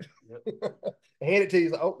to it. Yep. Hand it to you.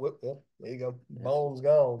 Like, oh, well, there you go. Bone's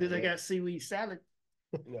gone. Do they got seaweed salad?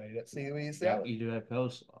 No, you got seaweed salad. You do have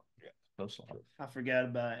coleslaw. Coleslaw. I forgot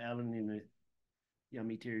about Alan and the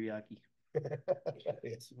yummy teriyaki.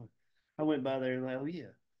 Yes. I went by there and like, oh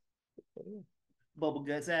yeah, bubble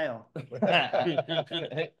guts Al.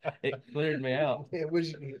 It cleared me out.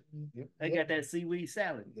 They got that seaweed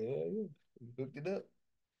salad. Yeah, you hooked it up.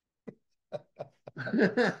 Is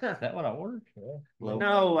that what I ordered? Yeah.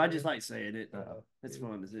 No, I just like saying it. It's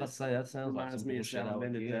fun. Is it? I say that sounds like Reminds some me of bullshit I salad would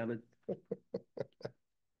bended get. salad.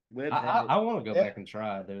 Webb I want to go Yeah. back and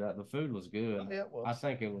try it, dude. The food was good. Yeah, well, I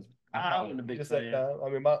think it was. I wasn't a big just that fan. time. I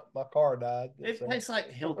mean, my car died. It so- tastes like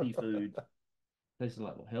healthy food. Tasted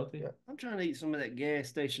like healthy. Yeah. I'm trying to eat some of that gas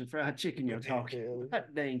station fried chicken you're talking. Yeah.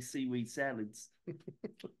 That dang seaweed salads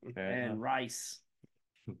and rice.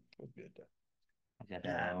 It's good though. I got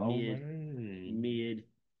Ah, that. Mid.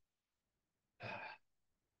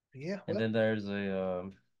 Yeah. And well, then there's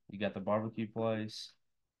you got the barbecue place,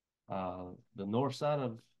 the north side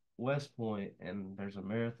of West Point, and there's a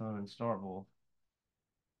marathon in Starkville.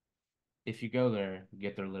 If you go there,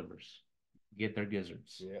 get their livers, get their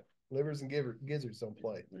gizzards. yeah. Livers and gizzards don't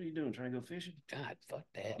play. What are you doing? Trying to go fishing? God, fuck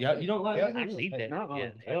that. Yeah, you don't like Yeah, I livers? don't eat that. No.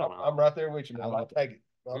 Yeah, hell no. I'm right there with you, I man. I'll love- take it.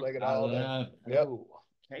 I'll take it all day. love- Yep.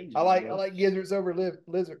 Cajun, I bro. like gizzards over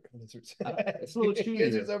lizards. It's a little chewier.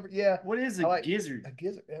 Gizzards over, yeah. What is I a like- gizzard? A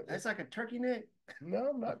gizzard. That's like a turkey neck.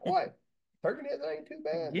 No, not quite. Turkey necks ain't too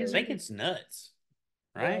bad. I think it's nuts,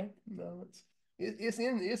 right? No, it's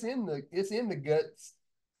in the guts.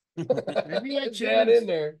 Have you had It's down in chitlins?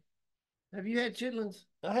 there. Have you had chitlins?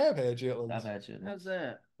 I have had chitlins. I've had shit. How's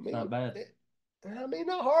that? I mean, Not bad. I mean,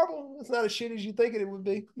 not horrible. It's not as shit as you think it would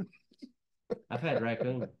be. I've had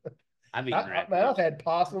raccoon. I've eaten Man, I've had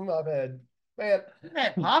possum. I've had You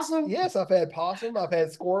had possum? yes, I've had possum. I've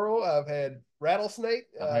had squirrel. I've had rattlesnake.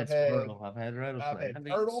 I've had squirrel. I've had rattlesnake. had eaten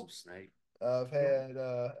turtle. some snake. I've had,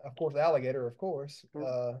 of course, alligator. Of course.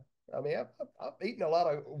 I mean, I've eaten a lot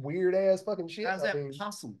of weird ass fucking shit. How's I that mean,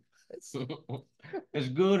 possum? It's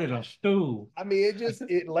good in a stew. I mean,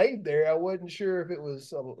 it laid there. I wasn't sure if it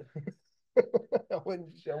was. I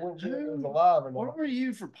wasn't sure if it was alive or What not. were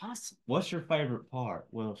you for possum? What's your favorite part?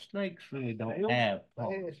 Well, snakes really don't Tail? have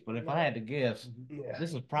parts, but if I had to guess, Yeah.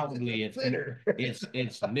 this is probably It's it's thinner.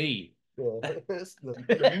 it's knee. Yeah, it's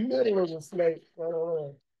the middle of the snake. I don't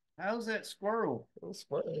know. How's that squirrel? I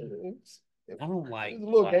don't like It's a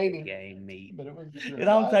little like gamey. game meat. But it was. It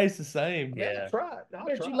all tastes the same. Yeah. Try it. I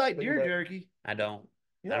bet you like deer jerky. I don't.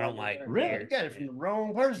 You I like don't like deer Really? jerky. You got it from the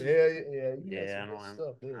wrong person. Yeah, yeah, you got Yeah, some I good don't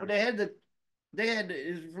stuff there. Well, they had the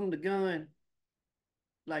it's from the gun,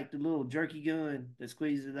 like the little jerky gun that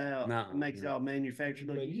squeezes it out. No, It makes it no. all manufactured.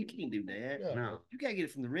 Look, you can't do that. Yeah. No. You gotta get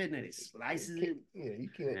it from the redneck that slices it Yeah, you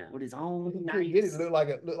can't. Yeah. with his own You knife. can't get it to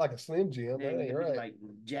look like a Slim Jim. Yeah, That ain't give it right. like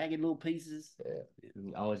jagged little pieces.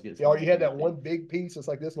 You always get. Yeah, or you had that one big piece that's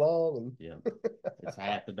like this long, and Yeah, it's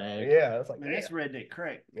half the bag. yeah, it's like Man, that's redneck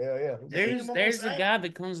crack. yeah. There's Damn, there's almost a guy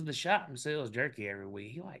that comes to the shop and sells jerky every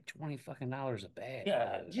week. He like $20 fucking a bag.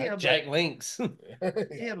 Yeah, Yeah, Jack Links.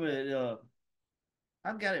 Yeah, but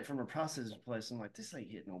I've got it from a processor place. I'm like, this ain't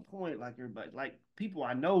hitting on point like everybody, like people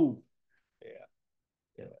I know. Yeah.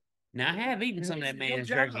 Now I have eaten some of that man's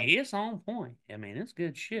jerky. It's on point. I mean, it's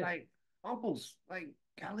good shit. Like uncles, like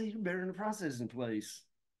golly, you're better in the processing place.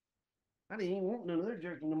 I didn't even want none of their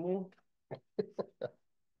jerky no more.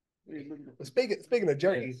 Speaking of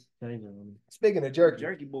jerky,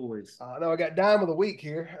 Jerky boys. No, I got dime of the week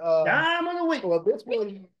here. Dime of the week. Well,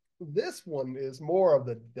 this one is more of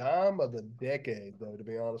the dime of the decade, though. To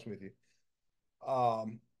be honest with you,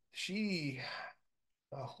 she.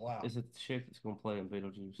 Oh wow! Is it the chick that's gonna play in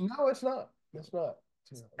Beetlejuice? No, it's not. It's not.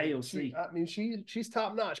 AOC. I mean, she's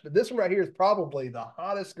top notch, but this one right here is probably the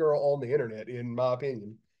hottest girl on the internet, in my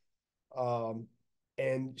opinion.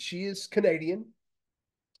 And she is Canadian.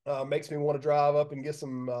 Makes me want to drive up and get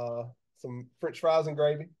some French fries and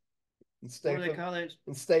gravy, and stay. What do they call that?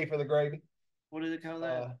 And stay for the gravy. What do they call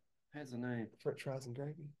that? Has a name. French fries and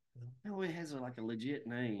gravy. No, it has like a legit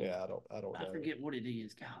name. Yeah, I don't know. I forget what it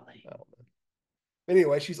is. Golly. I don't know.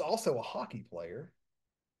 Anyway, she's also a hockey player.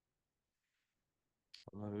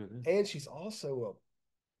 And she's also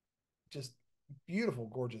a just beautiful,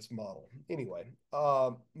 gorgeous model. Anyway,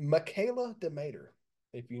 Michaela Demeter.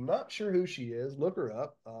 If you're not sure who she is, look her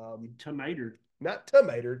up. Tomater. Not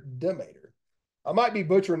Tomater, Demeter. I might be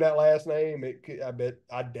butchering that last name.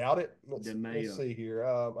 I doubt it. Let's see here.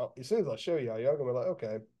 As soon as I show y'all gonna be like,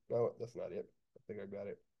 okay, no, that's not it. I think I got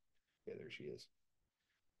it. Yeah, there she is.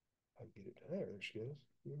 I can get it there. There she is.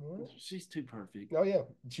 You know, she's too perfect. Oh yeah,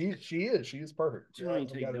 she is. She is perfect. She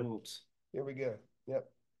ain't take notes. Here we go.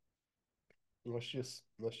 Yep. Let's just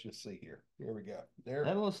see here. Here we go. There.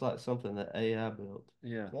 That looks like something that AI built.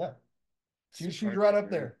 Yeah. Yeah. She's right up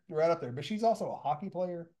there. Right up there. But she's also a hockey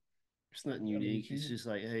player. It's nothing unique. It's just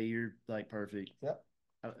like, hey, you're like perfect. Yep.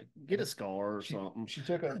 Get a scar or something. She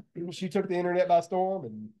took the internet by storm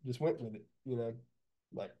and just went with it. You know,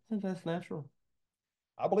 like I think that's natural.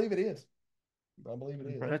 I believe it is.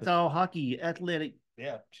 That's all hockey athletic.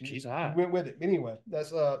 Yeah, she's hot. She went with it. Anyway,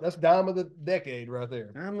 that's dime of the decade right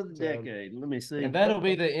there. Dime of the decade. Let me see. And that'll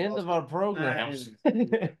be the end of our program.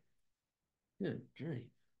 Good grief.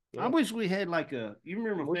 Yeah. I wish we had like you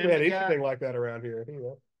remember we had anything like that around here. You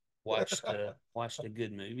know. Watched a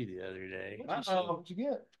good movie the other day. What'd you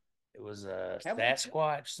get? It was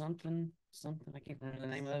Sasquatch something. I can't remember the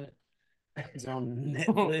name of it. It's on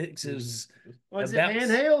Netflix. It was it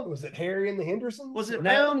handheld? Was it Harry and the Hendersons? Was it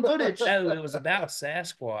found footage? No, it was about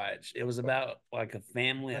Sasquatch. It was about like a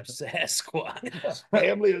family of Sasquatch.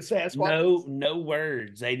 Family of Sasquatch. No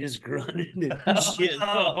words. They just grunted and shit the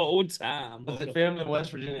whole time. Was it filmed in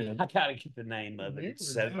West Virginia? I gotta get the name of it.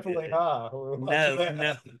 It's so definitely good. high.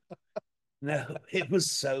 No. It was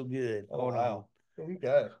so good. Hold on.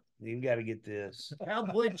 Okay. You got to get this.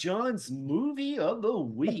 Cowboy John's movie of the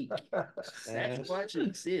week. Sasquatch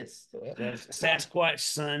exists. Sasquatch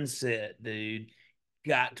Sunset, dude.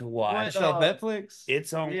 Got to watch. It's on Netflix.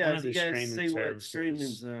 It's on one of the streaming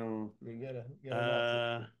services. You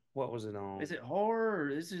gotta what was it on? Is it horror or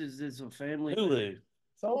is a family? Hulu.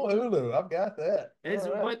 It's on Hulu. I've got that. Is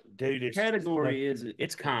it what category is it?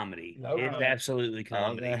 It's comedy. No, it's absolutely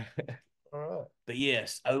comedy. All right. But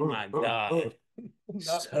yes, oh my God.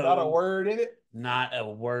 Not a word in it? Not a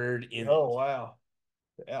word in it. Oh, wow.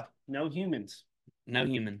 Yeah. No humans. No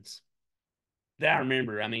humans. That I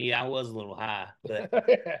remember. I mean, yeah, I was a little high, but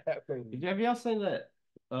have y'all seen that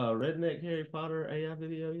Redneck Harry Potter AI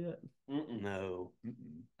video yet? No.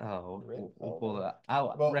 Oh, we'll pull that. I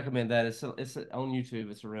recommend that. It's on YouTube.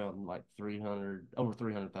 It's around like over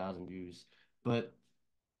 300,000 views. But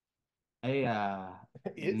AI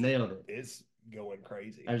nailed it. It's going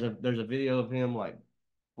crazy. There's a video of him like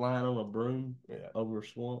flying on a broom over a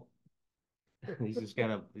swamp. He's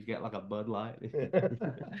got like a Bud Light.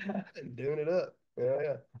 Doing it up.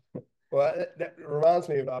 Yeah. Well, that reminds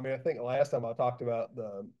me of, I think last time I talked about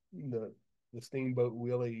the Steamboat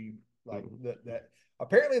Willie, like that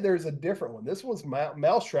apparently there's a different one. This was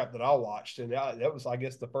Mousetrap that I watched, and that was, I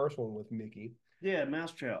guess, the first one with Mickey. Yeah,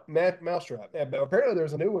 Mousetrap. Mousetrap. Yeah, but apparently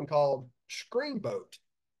there's a new one called Screamboat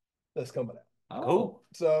that's coming out. Oh. Cool.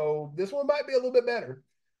 So this one might be a little bit better.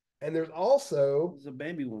 And there's a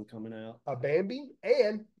Bambi one coming out. A Bambi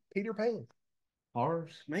and Peter Pan.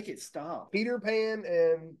 Horrors. Make it stop. Peter Pan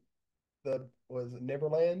and was it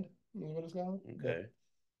Neverland? Is what it's called? Okay.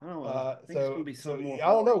 I don't know. I think it's gonna be something more. I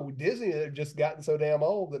don't know. Disney have just gotten so damn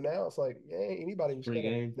old that now it's like, anybody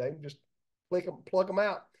they can just pluck them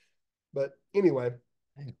out. But anyway,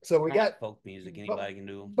 so we got folk music. Anybody can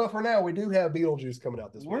do them. But for now, we do have Beetlejuice coming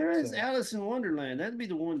out this week. Where is Alice in Wonderland? That'd be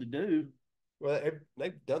the one to do. Well,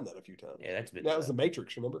 they've done that a few times. Yeah, that's been. That was the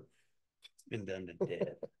Matrix. Remember? It's been done to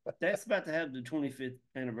death. That's about to have the 25th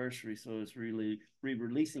anniversary, so it's really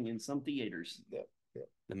re-releasing in some theaters. Yeah.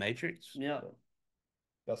 The Matrix. Yeah.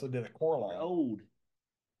 Also did a Coraline. Old.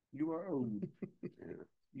 You are old.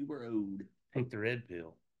 You were old. Take the red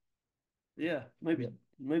pill. Yeah, maybe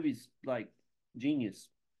it's like genius.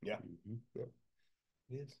 Yeah. Mm-hmm. Yeah.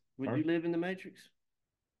 It is. Would you live in the Matrix?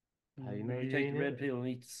 How you know Would you you take ain't the red in it? pill and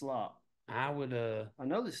eat the slop? I would. I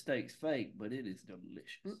know the steak's fake, but it is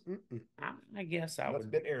delicious. I guess I That's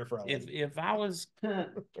would. been air fried. If I was,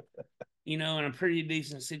 in a pretty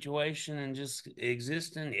decent situation and just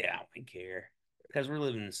existing, yeah, I wouldn't care because we're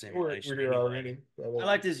living in a we're simulation. here anyway. already. I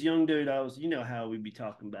like this young dude. You know how we be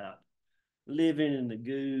talking about living in the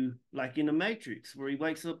goo, like in the Matrix, where he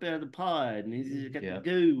wakes up out of the pod and he's got the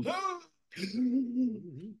goo.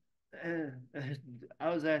 I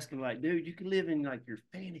was asking, like, dude, you can live in like your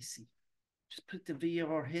fantasy. Just put the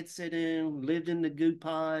VR headset in, lived in the goo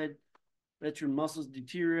pod, let your muscles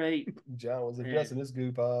deteriorate. John was adjusting his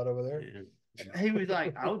goo pod over there. Yeah. He was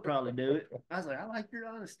like, I would probably do it. I was like, I like your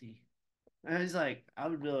honesty. And he's like, I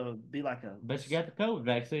would be like a. Bet you got the COVID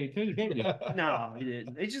vaccine too, didn't you? No, he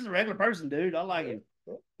didn't. He's just a regular person, dude. I like him.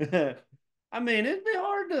 I mean, it'd be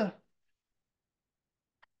hard to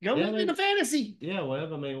go live in a fantasy. Yeah,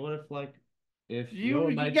 Webb. I mean, what if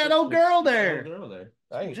You got old girl there,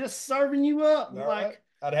 Hey, just serving you up, all like. right.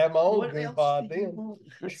 I'd have my own What goo else pod do you then. want?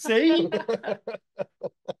 See?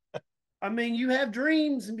 I mean, you have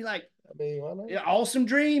dreams and be like, I mean, why not? yeah, awesome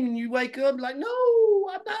dream, and you wake up like, no,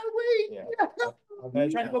 I'm not awake. Yeah. I've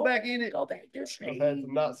had, Try to go back in it. Go back to I've had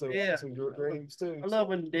some not so Yeah. awesome dreams too. I love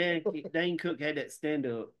when Dane Cook had that stand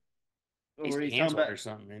up. He's Where canceled or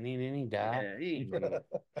something, and he died. Yeah,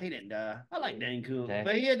 he didn't die. I like Dane Cook, Okay.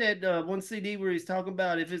 but he had that one CD where he's talking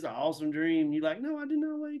about if it's an awesome dream, you're like, no, I did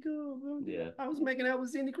not wake up. Yeah. I was making out with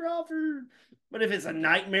Cindy Crawford. But if it's a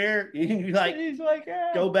nightmare, you like He's like,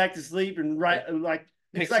 go back to sleep and like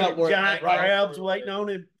Picks it's like up a where- giant right. crab's waiting on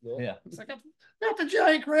him. Yeah. It's like not the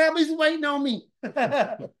giant crab, he's waiting on me.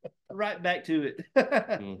 Right back to it.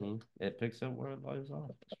 Mm-hmm. It picks up where it leaves off.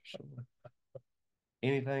 That's for sure.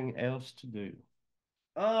 Anything else to do?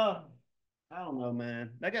 I don't know, man.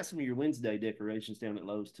 I got some of your Wednesday decorations down at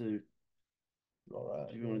Lowe's too. All right.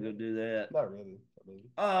 If you want to go do that. Not really.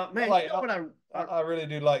 I mean, Man, like, you know what I really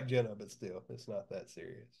do like Jenna, but still, it's not that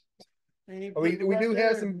serious. we We do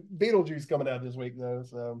have some Beetlejuice coming out this week though,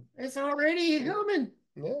 so It's already coming.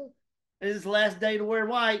 yeah, It's the last day to wear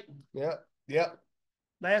white. yeah.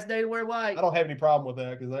 Last day to wear white. I don't have any problem with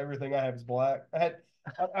that because everything I have is black.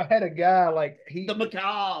 I had a guy like The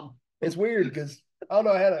macabre. It's weird because I don't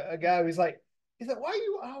know. I had a guy who's like, he said, "Why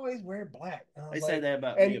you always wear black?" They say that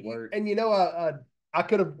about and, me at work. And I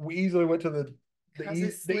could have easily went to the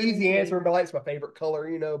easy answer and be like, "It's my favorite color,"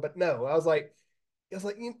 But no, I was like, you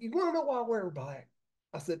want to know why I wear black?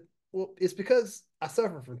 I said, well, it's because I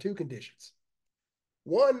suffer from two conditions.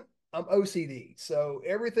 One, I'm OCD, so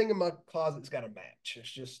everything in my closet's got to match.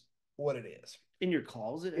 It's just what it is. In your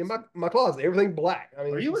closet? In my closet, everything black. I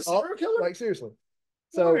mean, Are you a serial killer? Like seriously.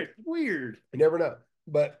 So weird. You never know.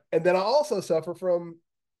 And then I also suffer from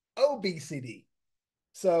obesity.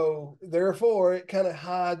 So therefore it kind of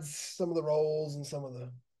hides some of the rolls and some of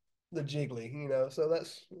the jiggly, So that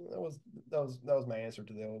was my answer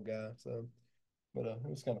to the old guy. So but it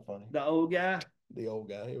was kind of funny. The old guy? The old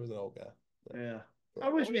guy. He was an old guy. Yeah. I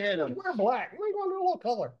wish we had him. Wear black. We want a little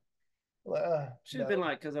color. Should have been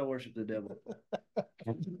like, because I worship the devil.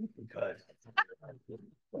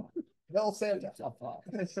 Hell Santa.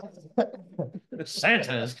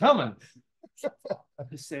 Santa is coming.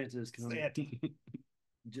 Santa is coming. Santa.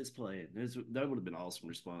 Just playing. That would have been an awesome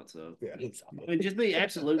response, though. Yeah. And just be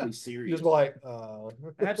absolutely serious. Just like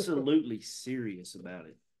absolutely serious about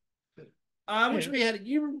it. I wish we had.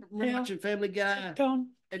 You remember watching Family Guy?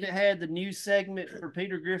 And it had the new segment for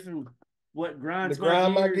Peter Griffin. What grinds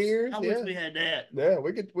my gears? I wish we had that. Yeah,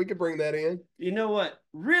 we could bring that in. You know what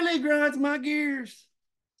really grinds my gears?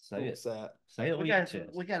 Say it. Say it. We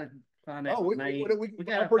gotta find out a name. We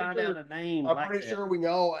gotta find out a name. I'm pretty sure we can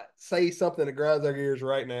all say something that grinds our gears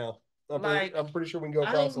right now. I'm pretty sure we can go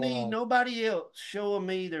across the line. I don't need nobody else showing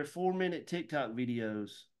me their 4-minute TikTok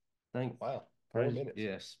videos. Wow, 4 minutes.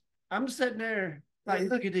 Yes. I'm sitting there like,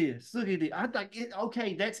 look at this. I think,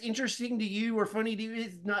 okay, that's interesting to you or funny to you.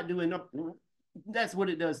 It's not doing up. That's what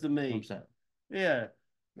it does to me. Yeah.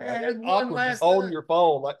 Holding your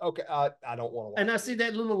phone, like, okay, I don't want to watch. And I see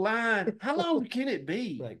that little line. How long can it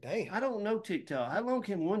be? Like, damn. I don't know TikTok. How long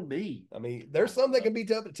can one be? I mean, there's some that can be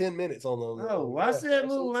up to 10 minutes on those. Oh, I see that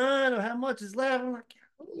little line of how much is left. I'm like,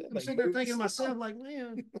 I'm sitting there thinking to myself, like,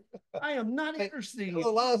 man, I am not interested. The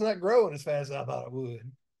line's not growing as fast as I thought it would.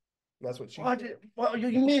 That's what she said. Well,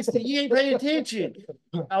 you missed it. You ain't paying attention.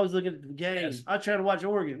 I was looking at the game. I tried to watch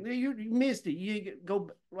Oregon. You missed it. You ain't go.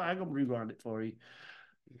 Well, I'm gonna rewind it for you.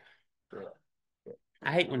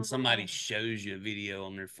 I hate when somebody shows you a video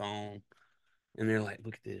on their phone and they're like,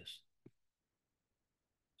 "Look at this."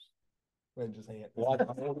 And just hand.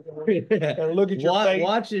 Look at your face.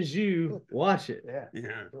 Watch as you watch it. Yeah.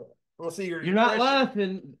 Yeah. I want to see your. You're not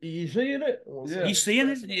laughing. You seeing it? Yeah. You seeing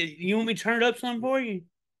this? You want me to turn it up some for you?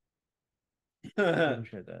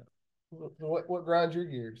 Appreciate that. What grinds your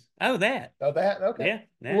gears? Oh, that. Oh, that. Okay. Yeah.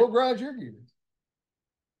 That. What grinds your gears?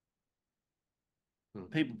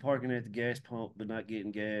 People parking at the gas pump but not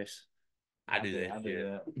getting gas. I do that. I do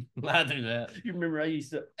that. I do that. You remember I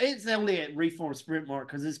used to. It's only at Reform Sprint Mart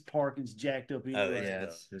because this parking's jacked up anyway. Oh, yeah.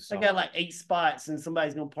 It's I got like 8 spots and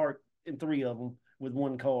somebody's gonna park in 3 of them with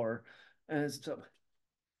 1 car, and it's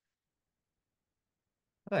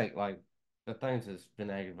I think like the things that's been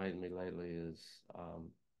aggravating me lately is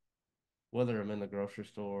whether I'm in the grocery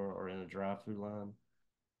store or in a drive-through line,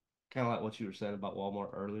 kind of like what you were saying about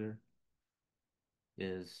Walmart earlier,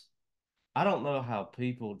 is I don't know how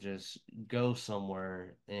people just go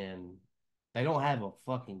somewhere and they don't have a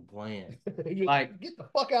fucking plan. Like, get the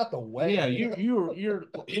fuck out the way. Yeah, you're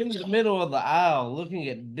in the middle of the aisle looking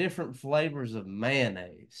at different flavors of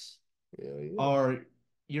mayonnaise. Yeah. Or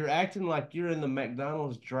you're acting like you're in the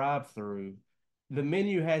McDonald's drive-through. The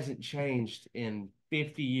menu hasn't changed in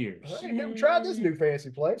 50 years. I ain't never tried this new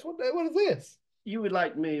fancy place. What is this? you would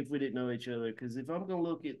like me if we didn't know each other, because if I'm gonna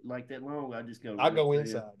look at like that long, I just go. I go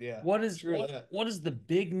inside. Yeah. What does the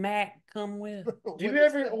Big Mac come with? Do you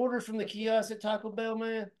ever order from the kiosk at Taco Bell,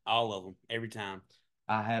 man? All of them, every time.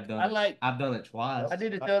 I have done. I've done it twice. I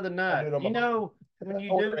did it the other night. You know, when you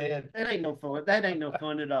do it, that ain't no fun. That ain't no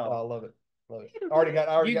fun at all. I love it. Love it. Already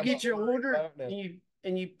you got get your order,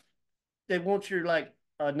 and you they want your like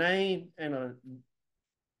a name and a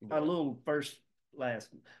little first last.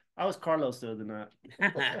 I was Carlos the other night.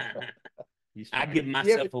 I give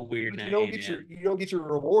myself a weird name. You don't get your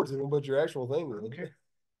rewards in them, but your actual thing. Okay.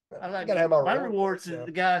 I like my rewards is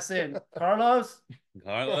the guy saying Carlos.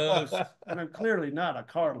 Carlos. And I'm clearly not a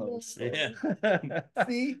Carlos. Yeah.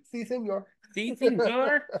 See, senor. See,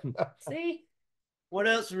 senor. See. What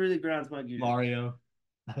else really grinds my gears? Mario.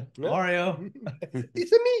 Mario.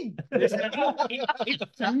 It's a me.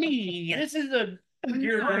 It's a me. This is a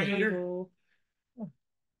gear grinder.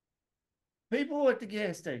 People at the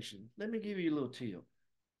gas station, let me give you a little tip.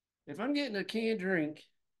 If I'm getting a canned drink,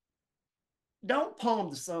 don't palm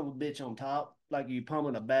the son of a bitch on top like you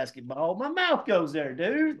palming a basketball. My mouth goes there,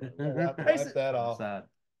 dude. Wipe that off.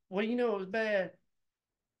 Well, you know it was bad.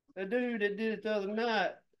 The dude that did it the other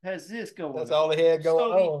night has this going. That's all he had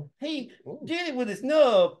going on. He did it with his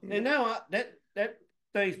nub, and now that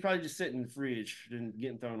thing's probably just sitting in the fridge and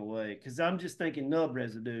getting thrown away. Because I'm just thinking nub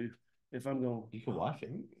residue. If I'm going, you can wash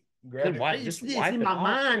it. Grab it. It's in my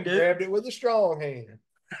mind, dude. Grabbed it with a strong hand.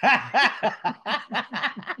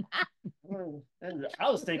 I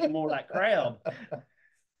was thinking more like crab.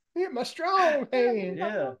 Yeah, my strong hand.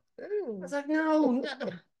 Yeah. I was like, no,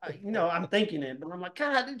 I'm thinking it, but I'm like,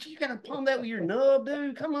 God, you gotta palm that with your nub,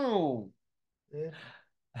 dude. Come on. Yeah.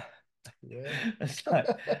 Yeah. It's like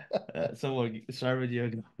someone serving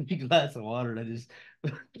you a glass of water and they just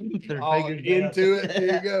their fingers into it.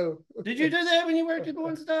 There you go. Did you do that when you worked at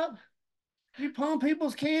One Stop? You palm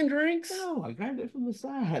people's canned drinks? No, I grabbed it from the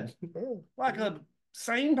side. Like a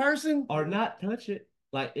sane person? Or not touch it.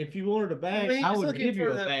 Like if you wanted a bag, I would give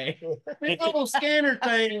you a bag. This little scanner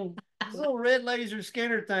thing, this little red laser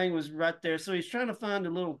scanner thing was right there. So he's trying to find a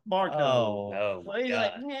little barcode. Oh, so he's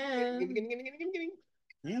like,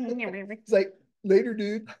 It's like, later,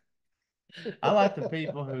 dude. I like the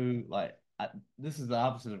people who this is the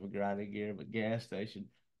opposite of a grinding gear, but gas station.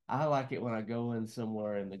 I like it when I go in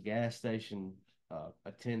somewhere and the gas station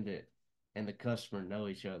attendant and the customer know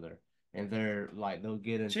each other, and they're like they'll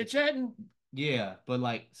get into chit-chatting. Yeah, but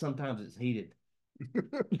like sometimes it's heated.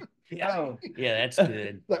 Yeah, that's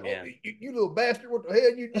good. Like, yeah. You little bastard! What the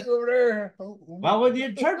hell you do over there? Why wasn't you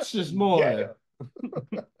at church this morning?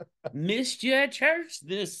 Yeah. Missed you at church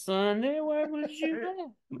this Sunday. Where was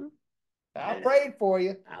you at? I prayed for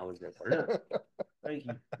you. I was there. Thank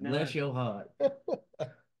you. Bless your heart.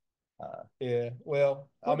 Yeah. Well,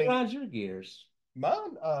 what grinds your gears?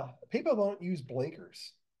 Mine. People don't use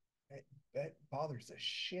blinkers. That bothers the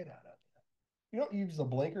shit out of me. You don't use a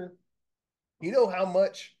blinker. You know how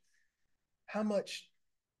much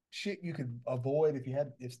shit you could avoid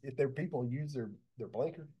if their people use their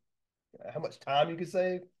blinker. How much time you could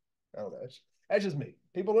save? I don't know. That's just me.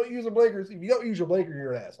 People don't use their blinkers. If you don't use your blinker,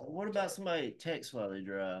 you're an asshole. What about somebody that texts while they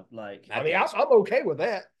drive? Like, I'm okay with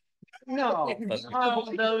that. No, oh,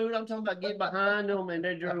 dude, I'm talking about getting behind them and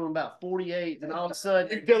they're doing about 48, and all of a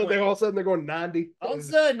sudden, all of a sudden they're going 90. All of a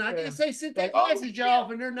sudden, I can say sit that passage off,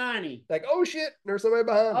 and they're 90. Like, oh shit, there's somebody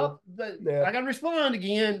behind them. Yeah. I gotta respond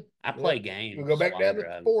again. I play games. We'll go back down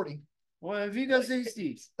to 40. Well, if you go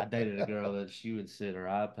 60s. I dated a girl that she would sit her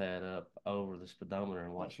iPad up over the speedometer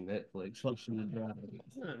and watch Netflix while she was driving.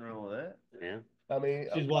 There's nothing wrong with that. Yeah. I mean,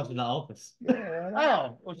 She's watching The Office.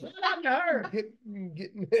 Oh, well, shout out to her.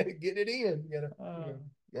 Getting it in.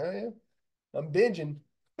 Yeah. I'm binging.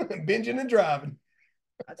 Binging and driving.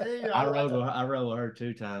 I tell you, I rode with her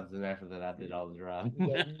 2 times, and after that, I did all the driving.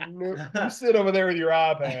 You sit over there with your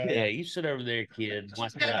iPad. Yeah, you sit over there, kid.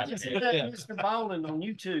 Watch Mr. Ballin on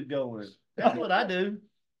YouTube going. That's what I do.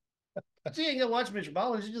 She ain't gonna watch Mr.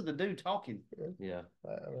 Ballin. She's just the dude talking. Yeah.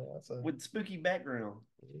 With spooky background.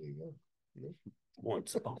 There you go. Yeah.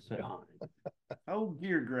 Once upon a time. Old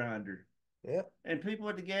gear grinder. Yeah. And people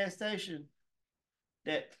at the gas station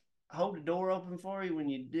that hold the door open for you when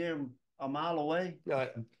you're damn a mile away.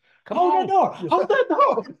 Hold that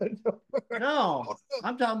door. No,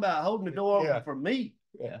 I'm talking about holding the door open for me.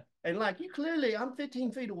 Yeah. And like you I'm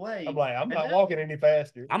 15 feet away. I'm like, I'm not walking any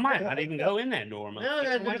faster. I might not even go in that door.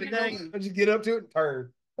 I just get up to it and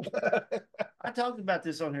turn. I talked about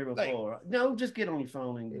this on here before. No, just get on your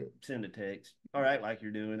phone and send a text. All right, like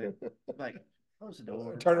you're doing it. Like, close the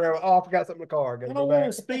door. Turn around. Oh, I forgot something in the car. I don't want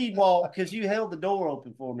to speed walk because you held the door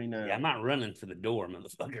open for me now. Yeah, I'm not running for the door,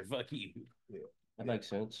 motherfucker. Fuck you. Yeah. That makes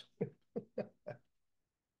sense.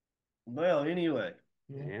 Well, anyway.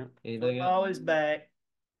 Yeah. Football is back.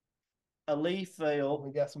 A leaf fell.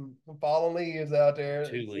 We got some fallen leaves out there.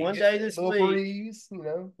 2 leaves. One day this week. Breeze,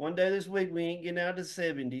 One day this week we ain't getting out to the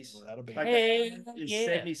 70s. Well, that'll be It's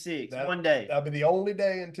 76. One day. That'll be the only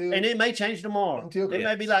day until. And it may change tomorrow. It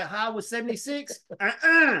may be like high with 76.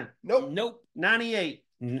 Nope. 98.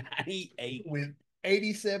 98 with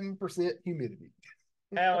 87% humidity.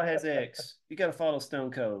 Al has X. You got to follow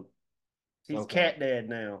Stone Cold. He's cat dad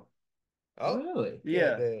now. Oh, really?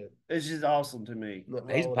 Yeah. It's just awesome to me.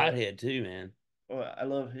 He's pothead too, man. Oh, I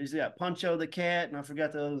love. He's got Puncho the cat, and I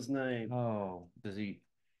forgot the other's name. Oh, does he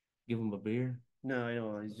give him a beer?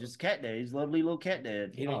 No, he's just cat dad. He's a lovely little cat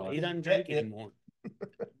dad. He doesn't drink anymore.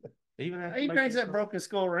 Even he drinks that Broken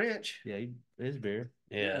Skull Ranch. Yeah, his beer.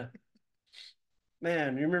 Yeah.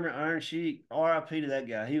 Man, you remember Iron Sheik? R.I.P. to that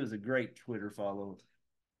guy. He was a great Twitter follow.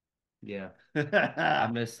 Yeah, I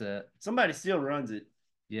miss that. Somebody still runs it.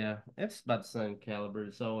 Yeah, it's about the same caliber.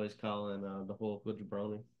 It's always calling the Hulk with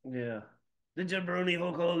jabroni. Yeah, the jabroni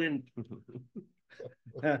Hulk Hogan.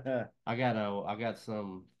 I got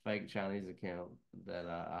some fake Chinese account that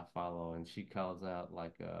I follow, and she calls out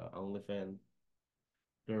like OnlyFans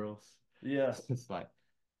girls. Yeah, it's like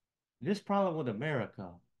this problem with America,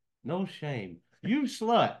 no shame. You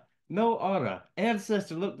slut, no honor.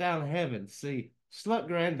 Ancestor look down heaven, see slut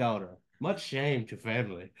granddaughter, much shame to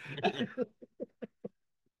family.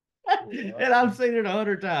 And I've seen it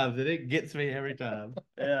 100 times, and it gets me every time.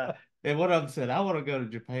 Yeah. And one of them said, I want to go to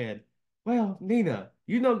Japan. Well, Nina,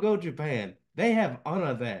 you know go Japan. They have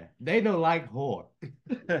honor there. They don't like whore.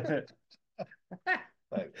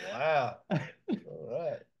 Like, wow. All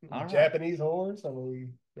right. Japanese whores? I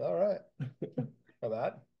mean, all right.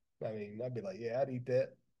 I mean, I'd be like, yeah, I'd eat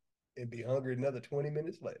that and be hungry another 20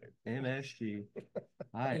 minutes later. MSG.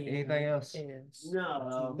 All right, anything else?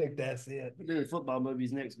 No. I think that's it. The football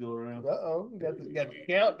movies next go around. Uh-oh. You got the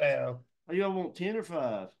countdown. Oh, y'all want 10 or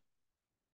 5?